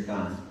shared your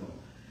gospel.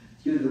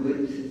 Through the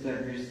witnesses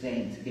of your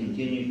saints,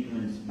 continue to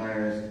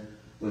inspire us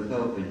with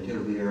hope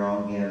until we are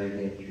all gathered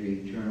at your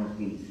eternal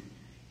peace.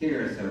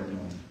 Hear us, O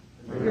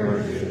Lord. Your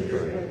mercy is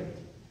great.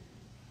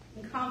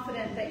 And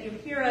confident that you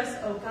hear us,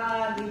 O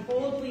God, we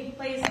boldly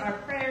place our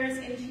prayers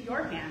into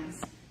your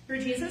hands.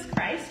 Through Jesus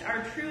Christ,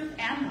 our truth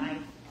and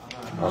life.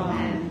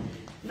 Amen.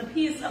 And the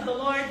peace of the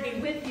Lord be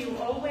with you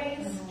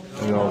always.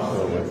 And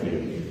also with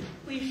you.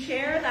 Please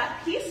share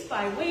that peace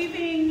by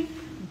waving,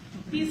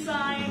 peace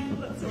sign.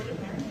 That's over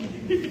there.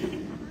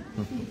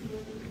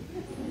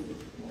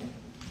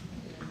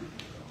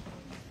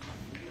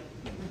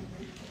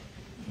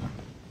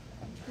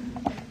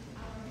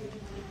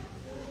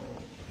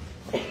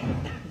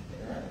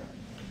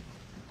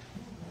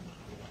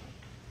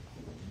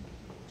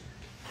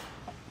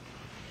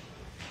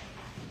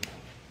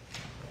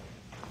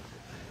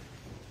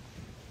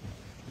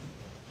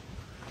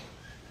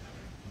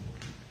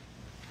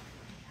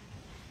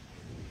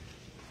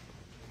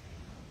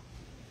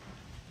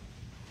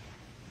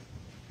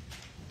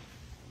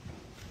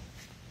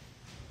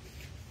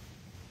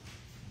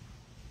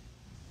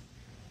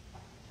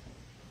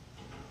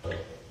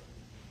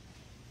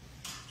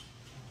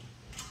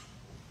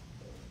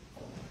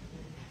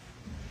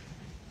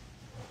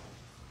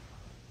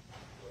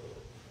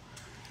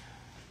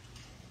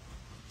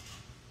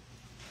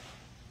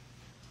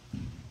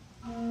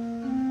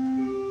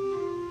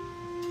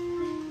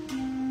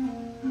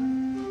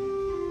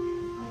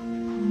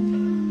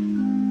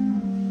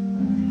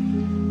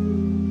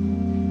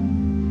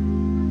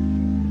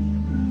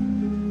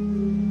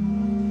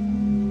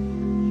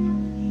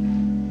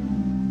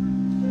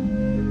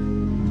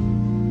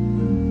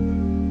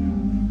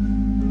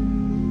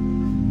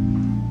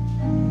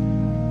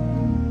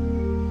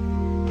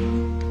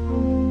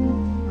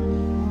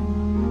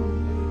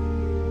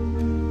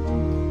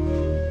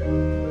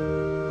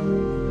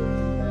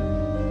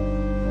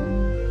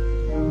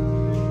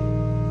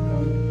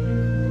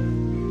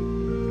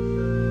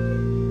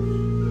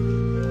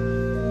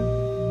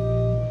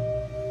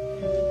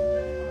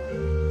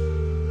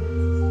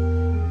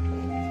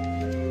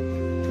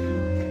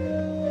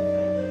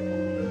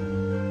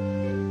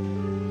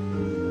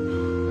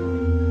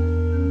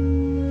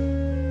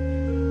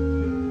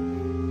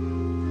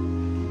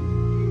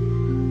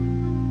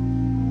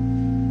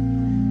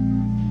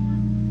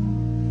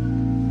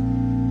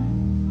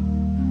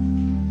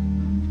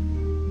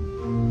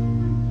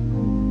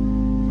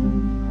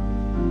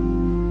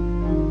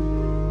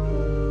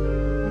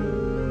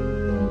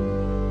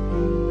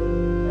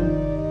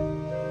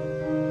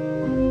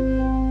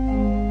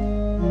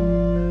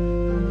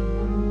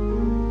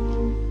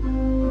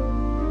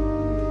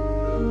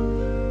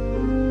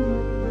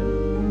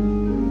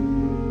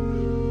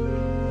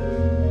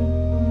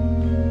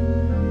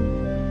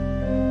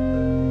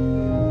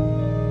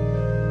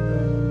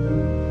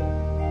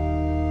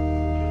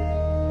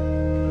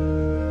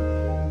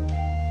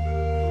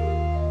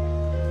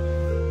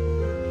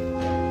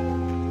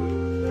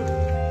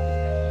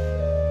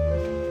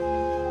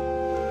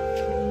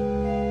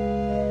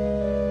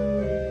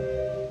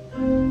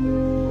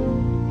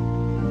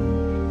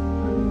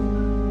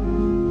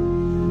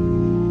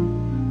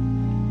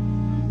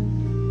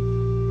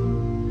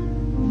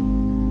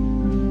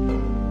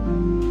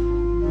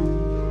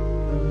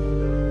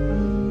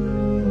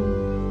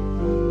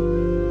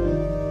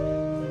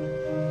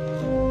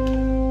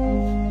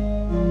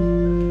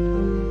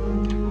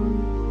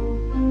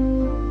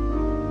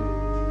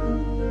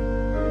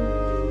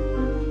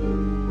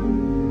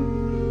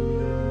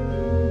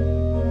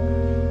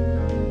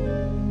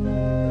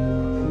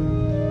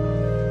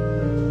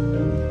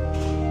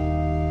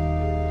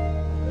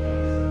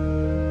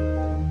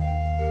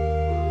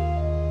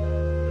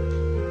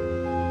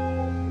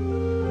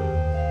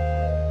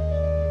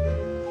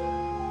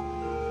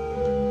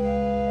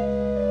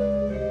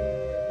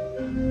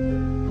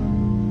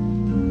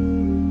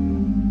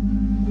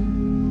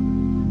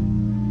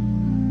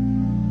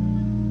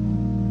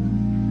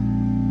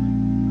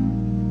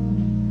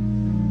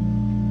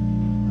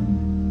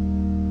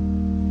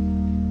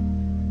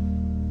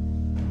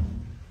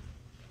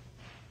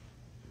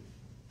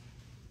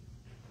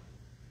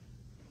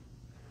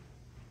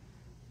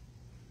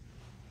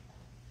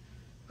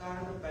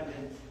 God of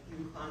abundance,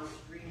 you caused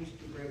streams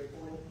to break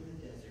forth in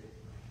the desert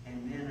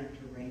and manna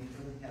to rain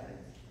from the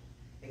heavens.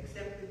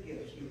 Accept the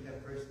gifts you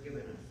have first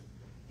given us.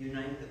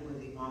 Unite them with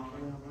the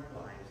offering of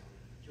our lives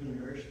to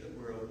nourish the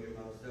world you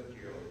love so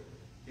dearly.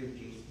 Through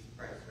Jesus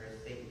Christ, our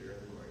Savior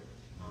and Lord.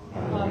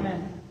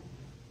 Amen.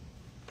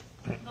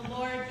 The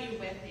Lord be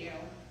with you.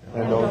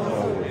 And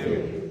also with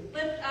you.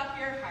 Lift up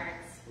your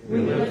hearts. We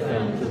lift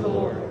them to the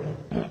Lord.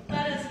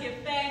 Let us give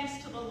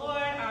thanks to the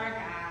Lord our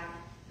God.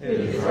 It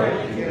is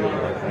right to give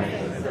our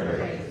thanks and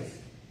praise.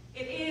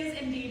 It is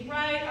indeed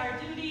right, our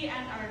duty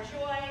and our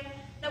joy,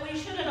 that we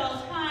should at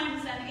all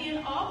times and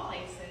in all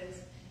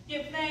places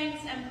give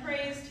thanks and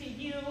praise to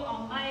you,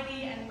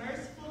 Almighty and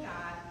merciful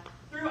God,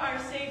 through our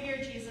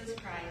Savior Jesus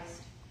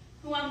Christ.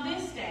 who on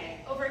this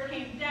day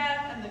overcame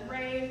death and the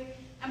grave,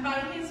 and by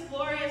his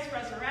glorious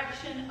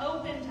resurrection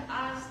opened to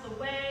us the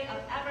way of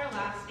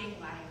everlasting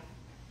life.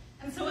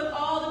 And so with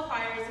all the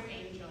choirs of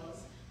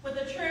angels, with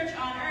the church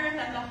on earth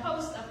and the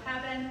hosts of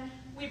heaven,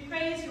 we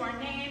praise your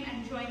name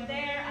and join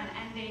their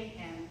unending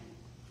hymn.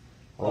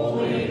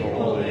 Holy,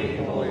 holy,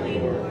 holy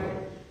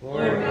Lord,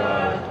 Lord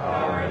God,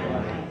 power and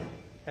might,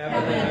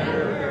 heaven and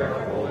earth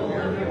are full of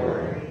your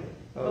glory.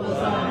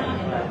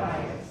 Hosanna in the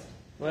highest.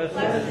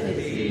 Blessed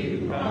is he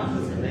who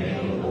comes in the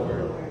name of the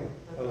Lord.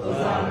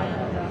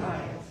 Hosanna in the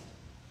highest.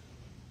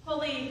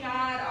 Holy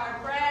God, our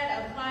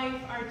bread of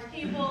life, our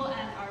table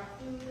and our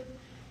food,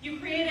 you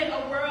created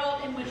a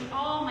world in which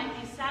all might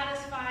be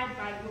satisfied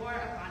by your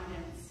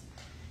abundance.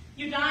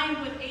 You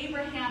dined with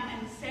Abraham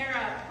and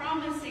Sarah,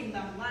 promising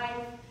them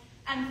life,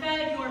 and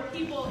fed your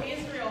people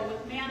Israel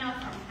with manna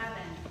from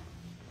heaven.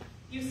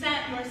 You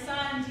sent your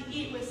Son to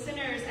eat with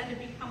sinners and to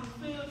become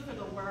food for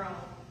the world.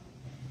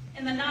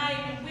 In the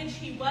night in which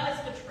he was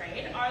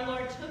betrayed, our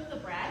Lord took the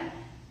bread,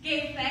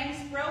 gave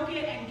thanks, broke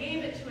it, and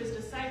gave it to his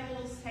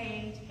disciples,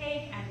 saying,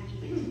 "Take and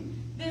eat.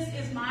 This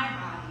is my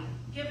body,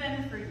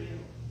 given for you.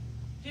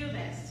 Do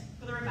this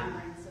for the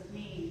remembrance of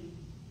me."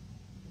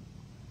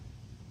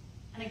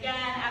 And again,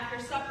 after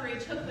supper, he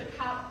took the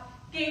cup,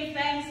 gave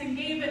thanks, and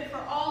gave it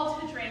for all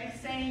to drink,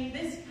 saying,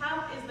 "This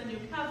cup is the new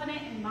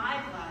covenant in my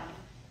blood,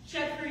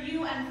 shed for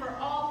you and for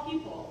all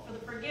people for the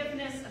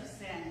forgiveness of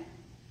sin.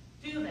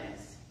 Do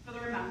this for the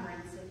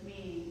remembrance of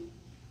me."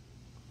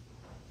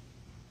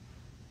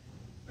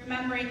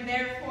 Remembering,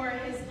 therefore,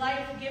 his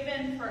life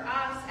given for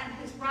us and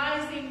his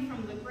rising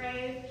from the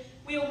grave,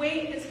 we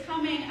await his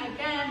coming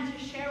again to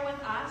share with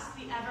us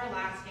the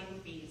everlasting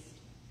feast.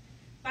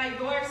 By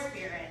your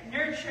Spirit,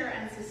 nurture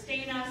and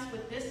sustain us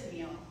with this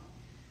meal.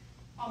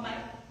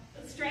 Almighty,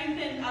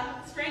 strengthen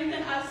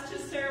us to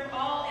serve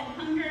all in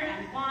hunger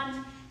and want,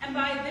 and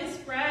by this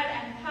bread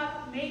and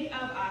cup make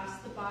of us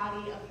the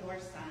body of your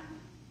Son.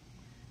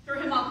 Through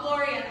him all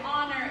glory and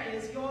honor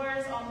is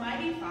yours,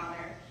 Almighty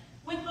Father,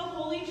 with the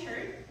Holy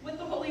Church, with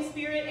the Holy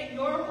Spirit in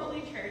your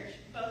holy church,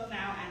 both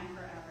now and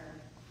forever.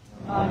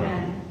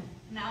 Amen.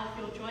 Now if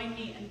you'll join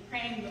me in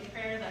praying the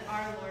prayer that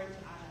our Lord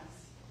taught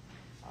us.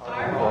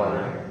 Our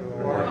Father,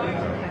 who art in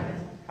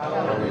heaven,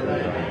 hallowed be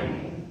thy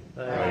name.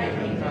 Thy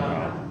kingdom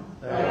come,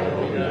 thy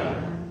will be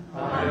done,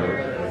 on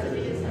earth as it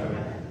is in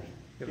heaven.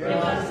 Give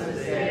us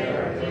this day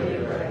our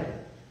daily bread,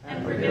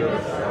 and forgive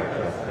us our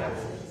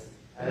trespasses,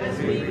 as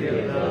we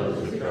forgive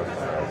those who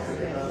trespass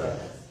against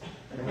us.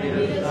 And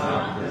lead us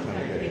not into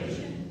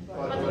temptation,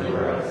 but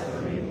deliver us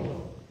from evil.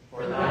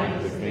 For thine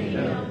is the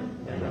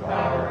kingdom, and the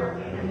power,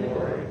 and the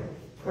glory,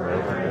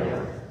 forever and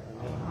ever.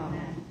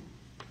 Amen.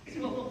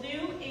 So what we'll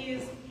do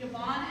is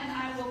Yvonne and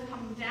I will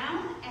come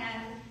down,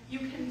 and you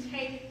can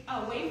take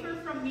a wafer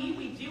from me.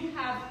 We do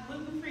have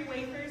gluten-free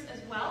wafers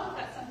as well, if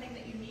that's something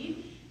that you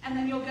need. And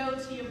then you'll go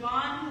to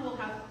Yvonne, who will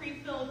have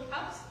pre-filled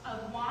cups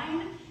of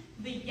wine.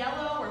 The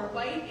yellow or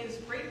white is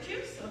grape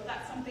juice, so if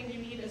that's something you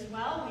need as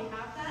well, we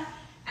have that.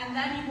 And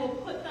then you will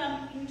put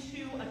them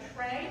into a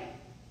tray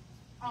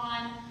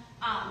on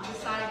the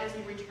side as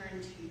you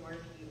return to your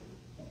pew.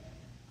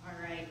 All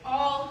right,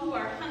 all who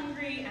are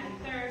hungry and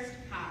thirst,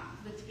 come.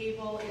 The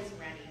table is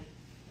ready.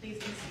 Please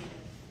be seated.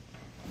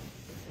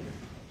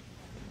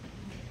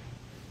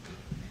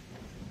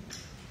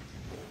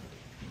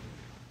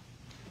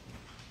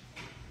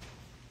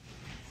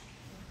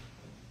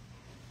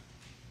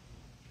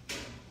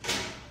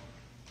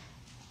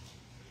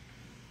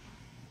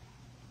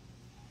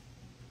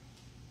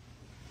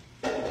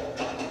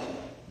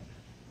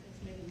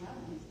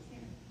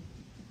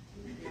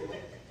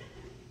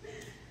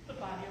 The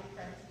body of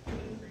Christ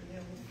given for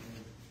you.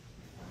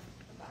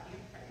 The body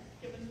of Christ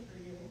given for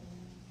you.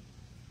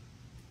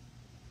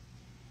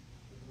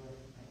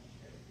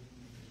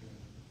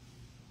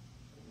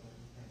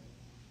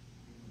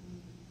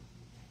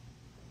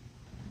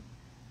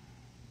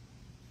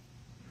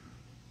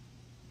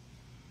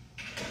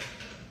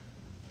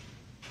 The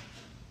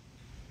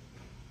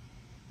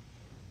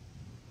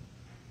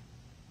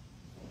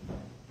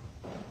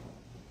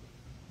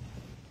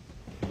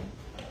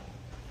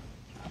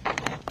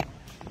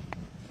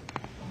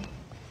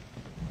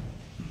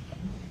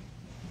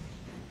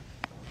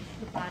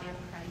body of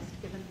Christ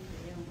given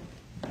for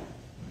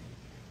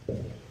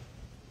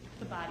you.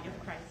 The body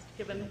of Christ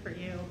given for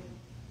you.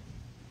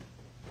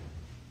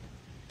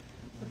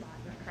 The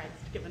body of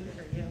Christ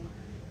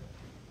given for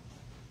you.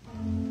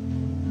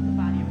 The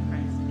body of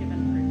Christ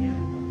given for you.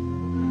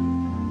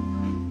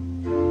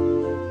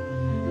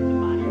 The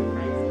body of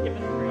Christ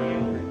given for you.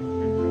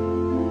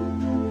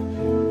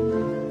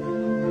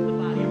 The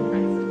body of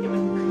Christ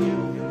given for you.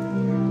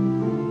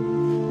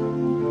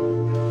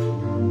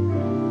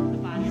 The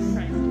body of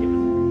Christ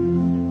given for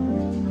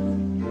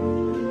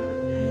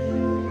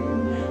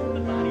you.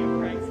 The body of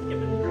Christ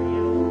given for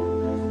you.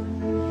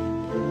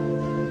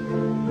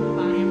 The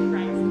body of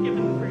Christ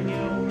given for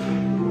you.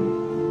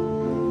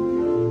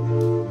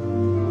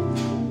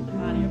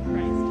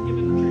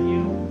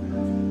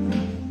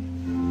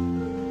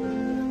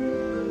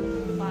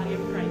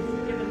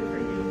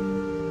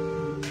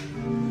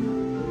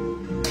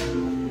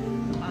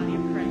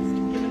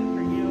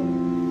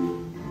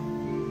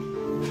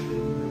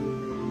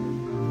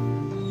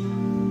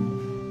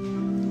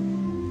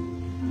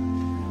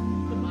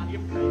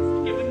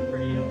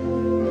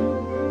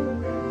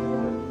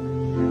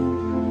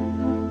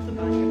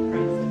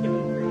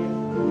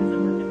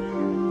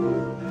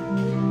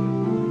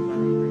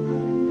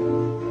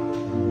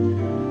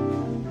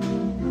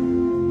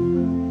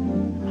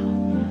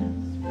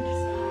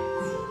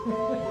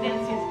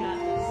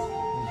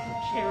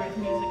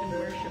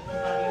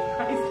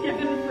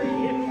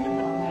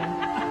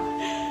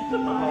 The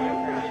body of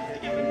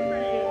Christ given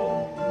for you.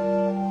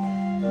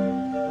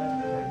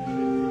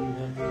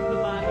 The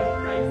body of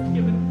Christ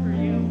given for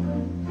you.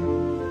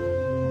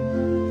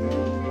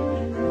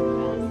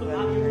 That is the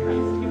body of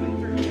Christ given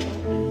for you.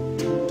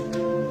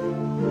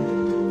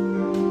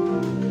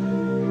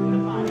 The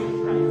body of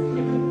Christ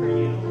given for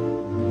you.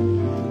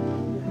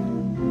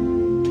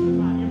 The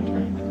body of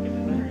Christ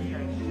given for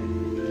you.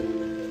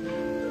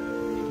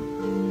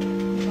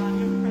 The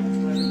body of Christ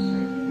given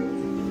for you.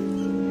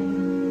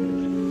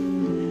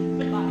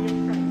 The body of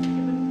Christ.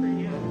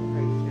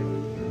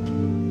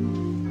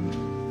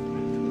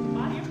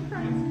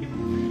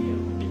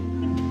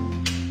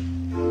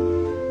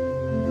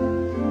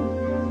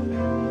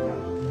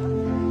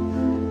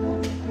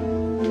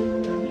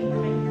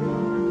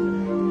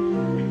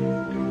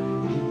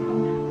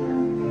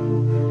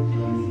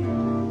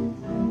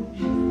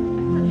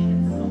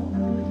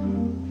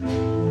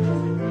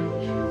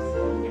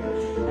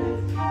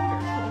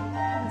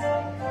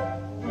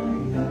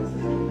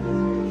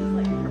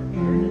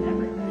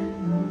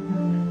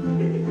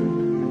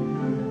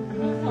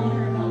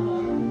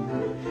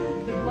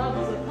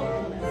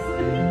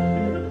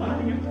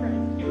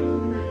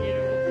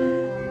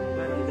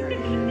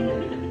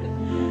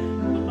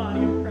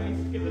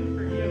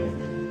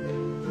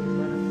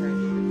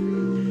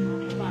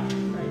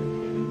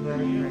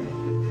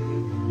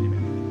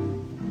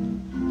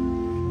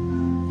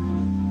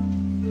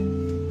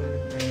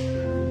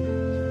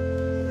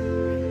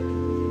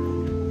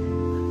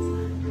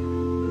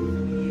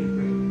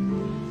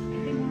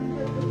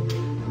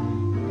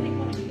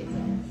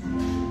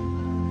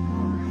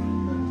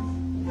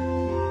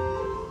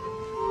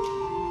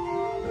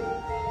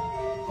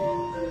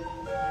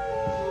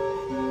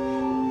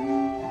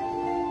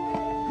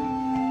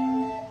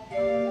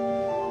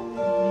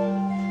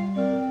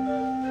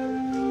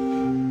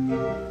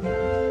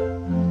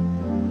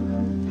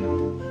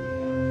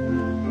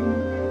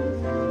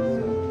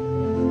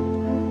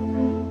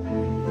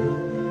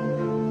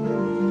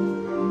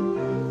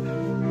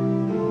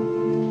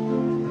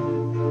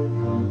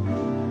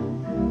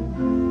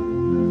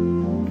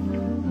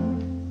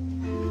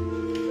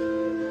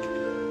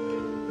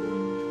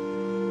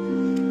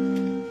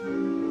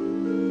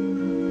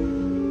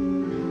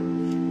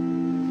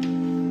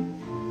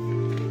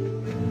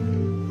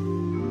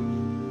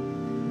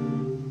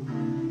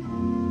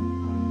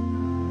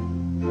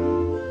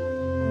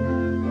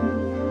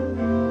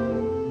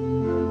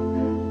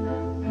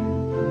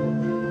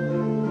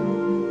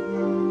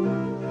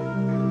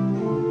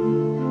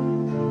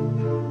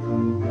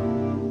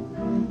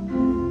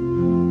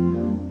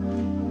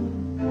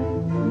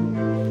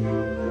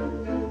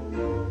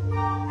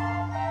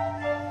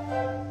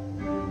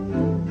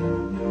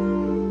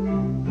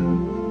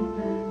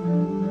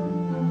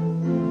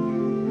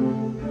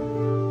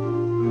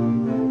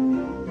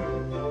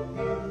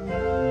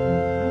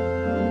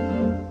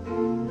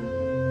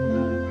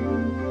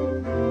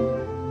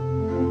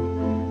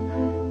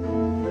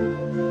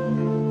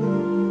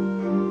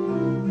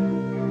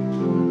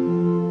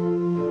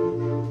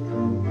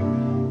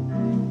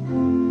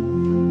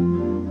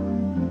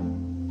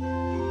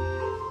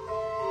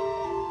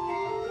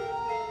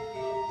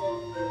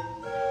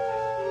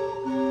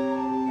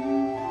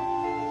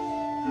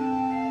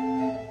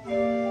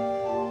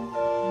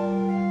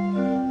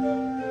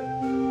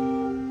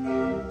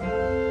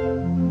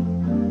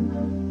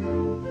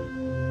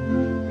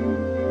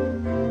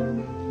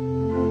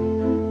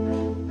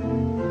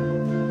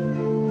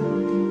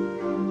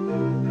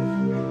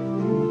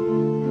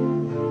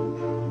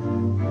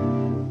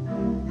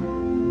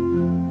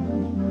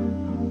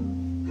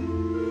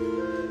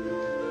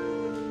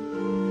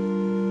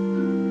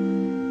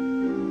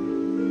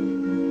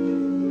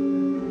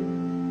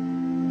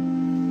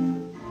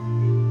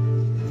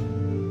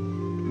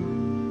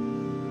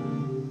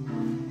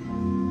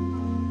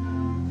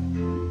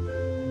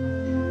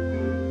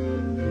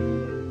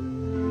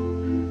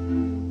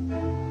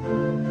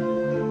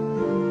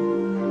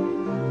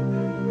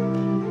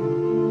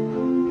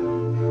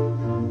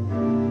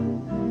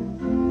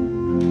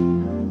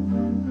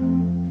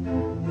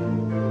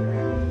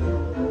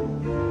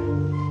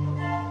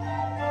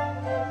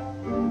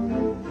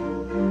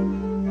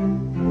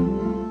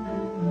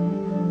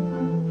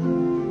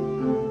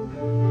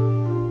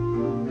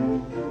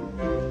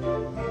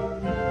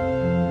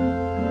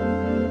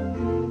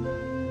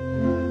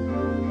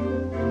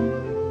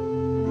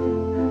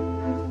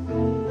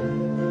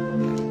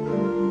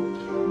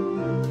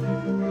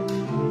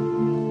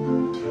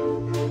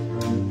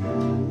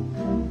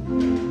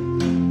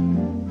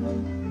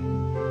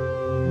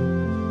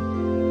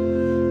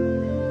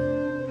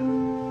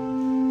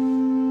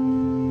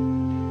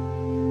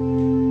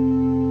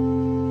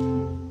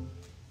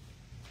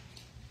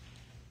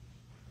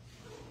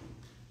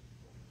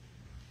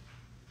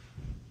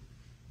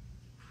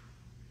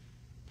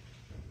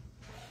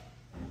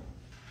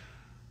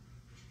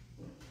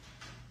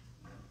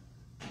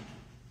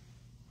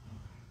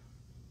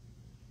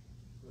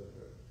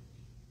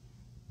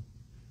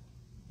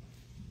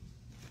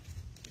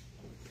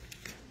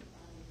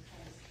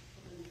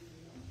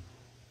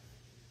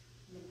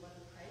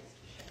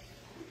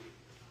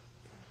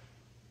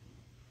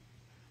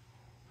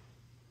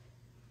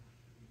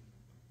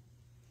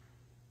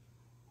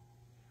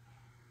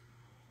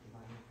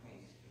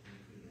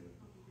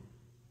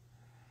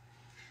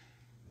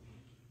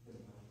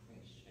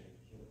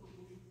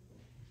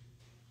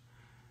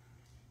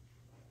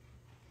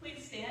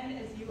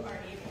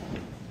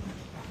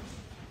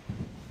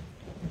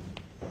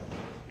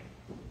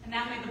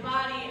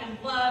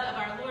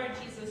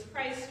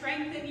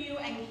 strengthen you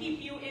and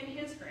keep you in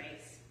his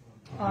grace.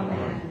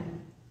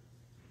 Amen.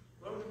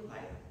 Lord of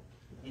life,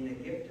 in the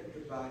gift of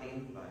your body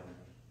and blood,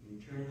 you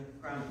turn the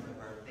crumbs of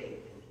our faith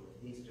into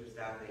a feast of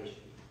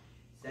salvation.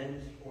 Send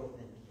us forth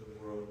into the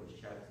world with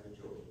shouts of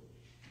joy,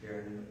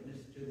 bearing witness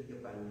to the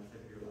abundance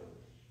of your love.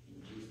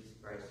 In Jesus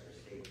Christ, our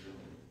Savior.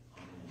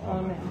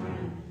 Amen.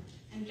 Amen.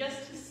 And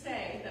just to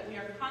say that we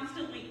are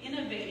constantly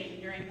innovating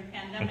during the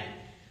pandemic,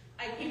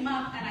 I came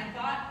up and I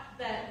thought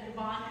that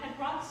Yvonne had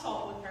brought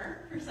salt with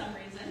her for some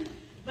reason,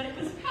 but it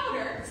was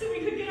powder, so we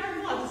could get our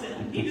gloves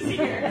in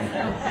easier.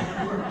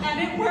 And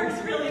it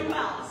works really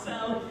well,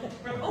 so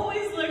we're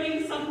always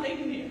learning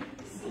something new.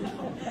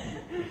 So,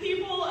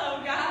 people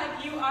of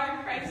God, you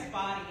are Christ's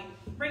body,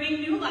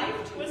 bringing new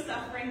life to a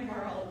suffering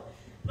world.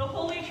 The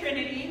Holy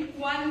Trinity,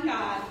 one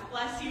God,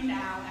 bless you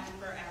now and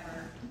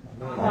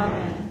forever.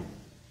 Amen.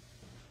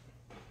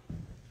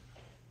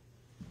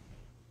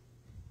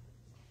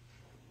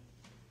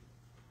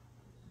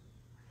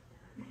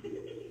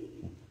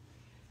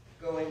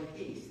 Go in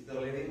peace. The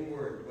living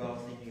word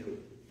dwells in you.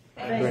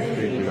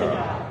 Thanks be to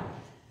God.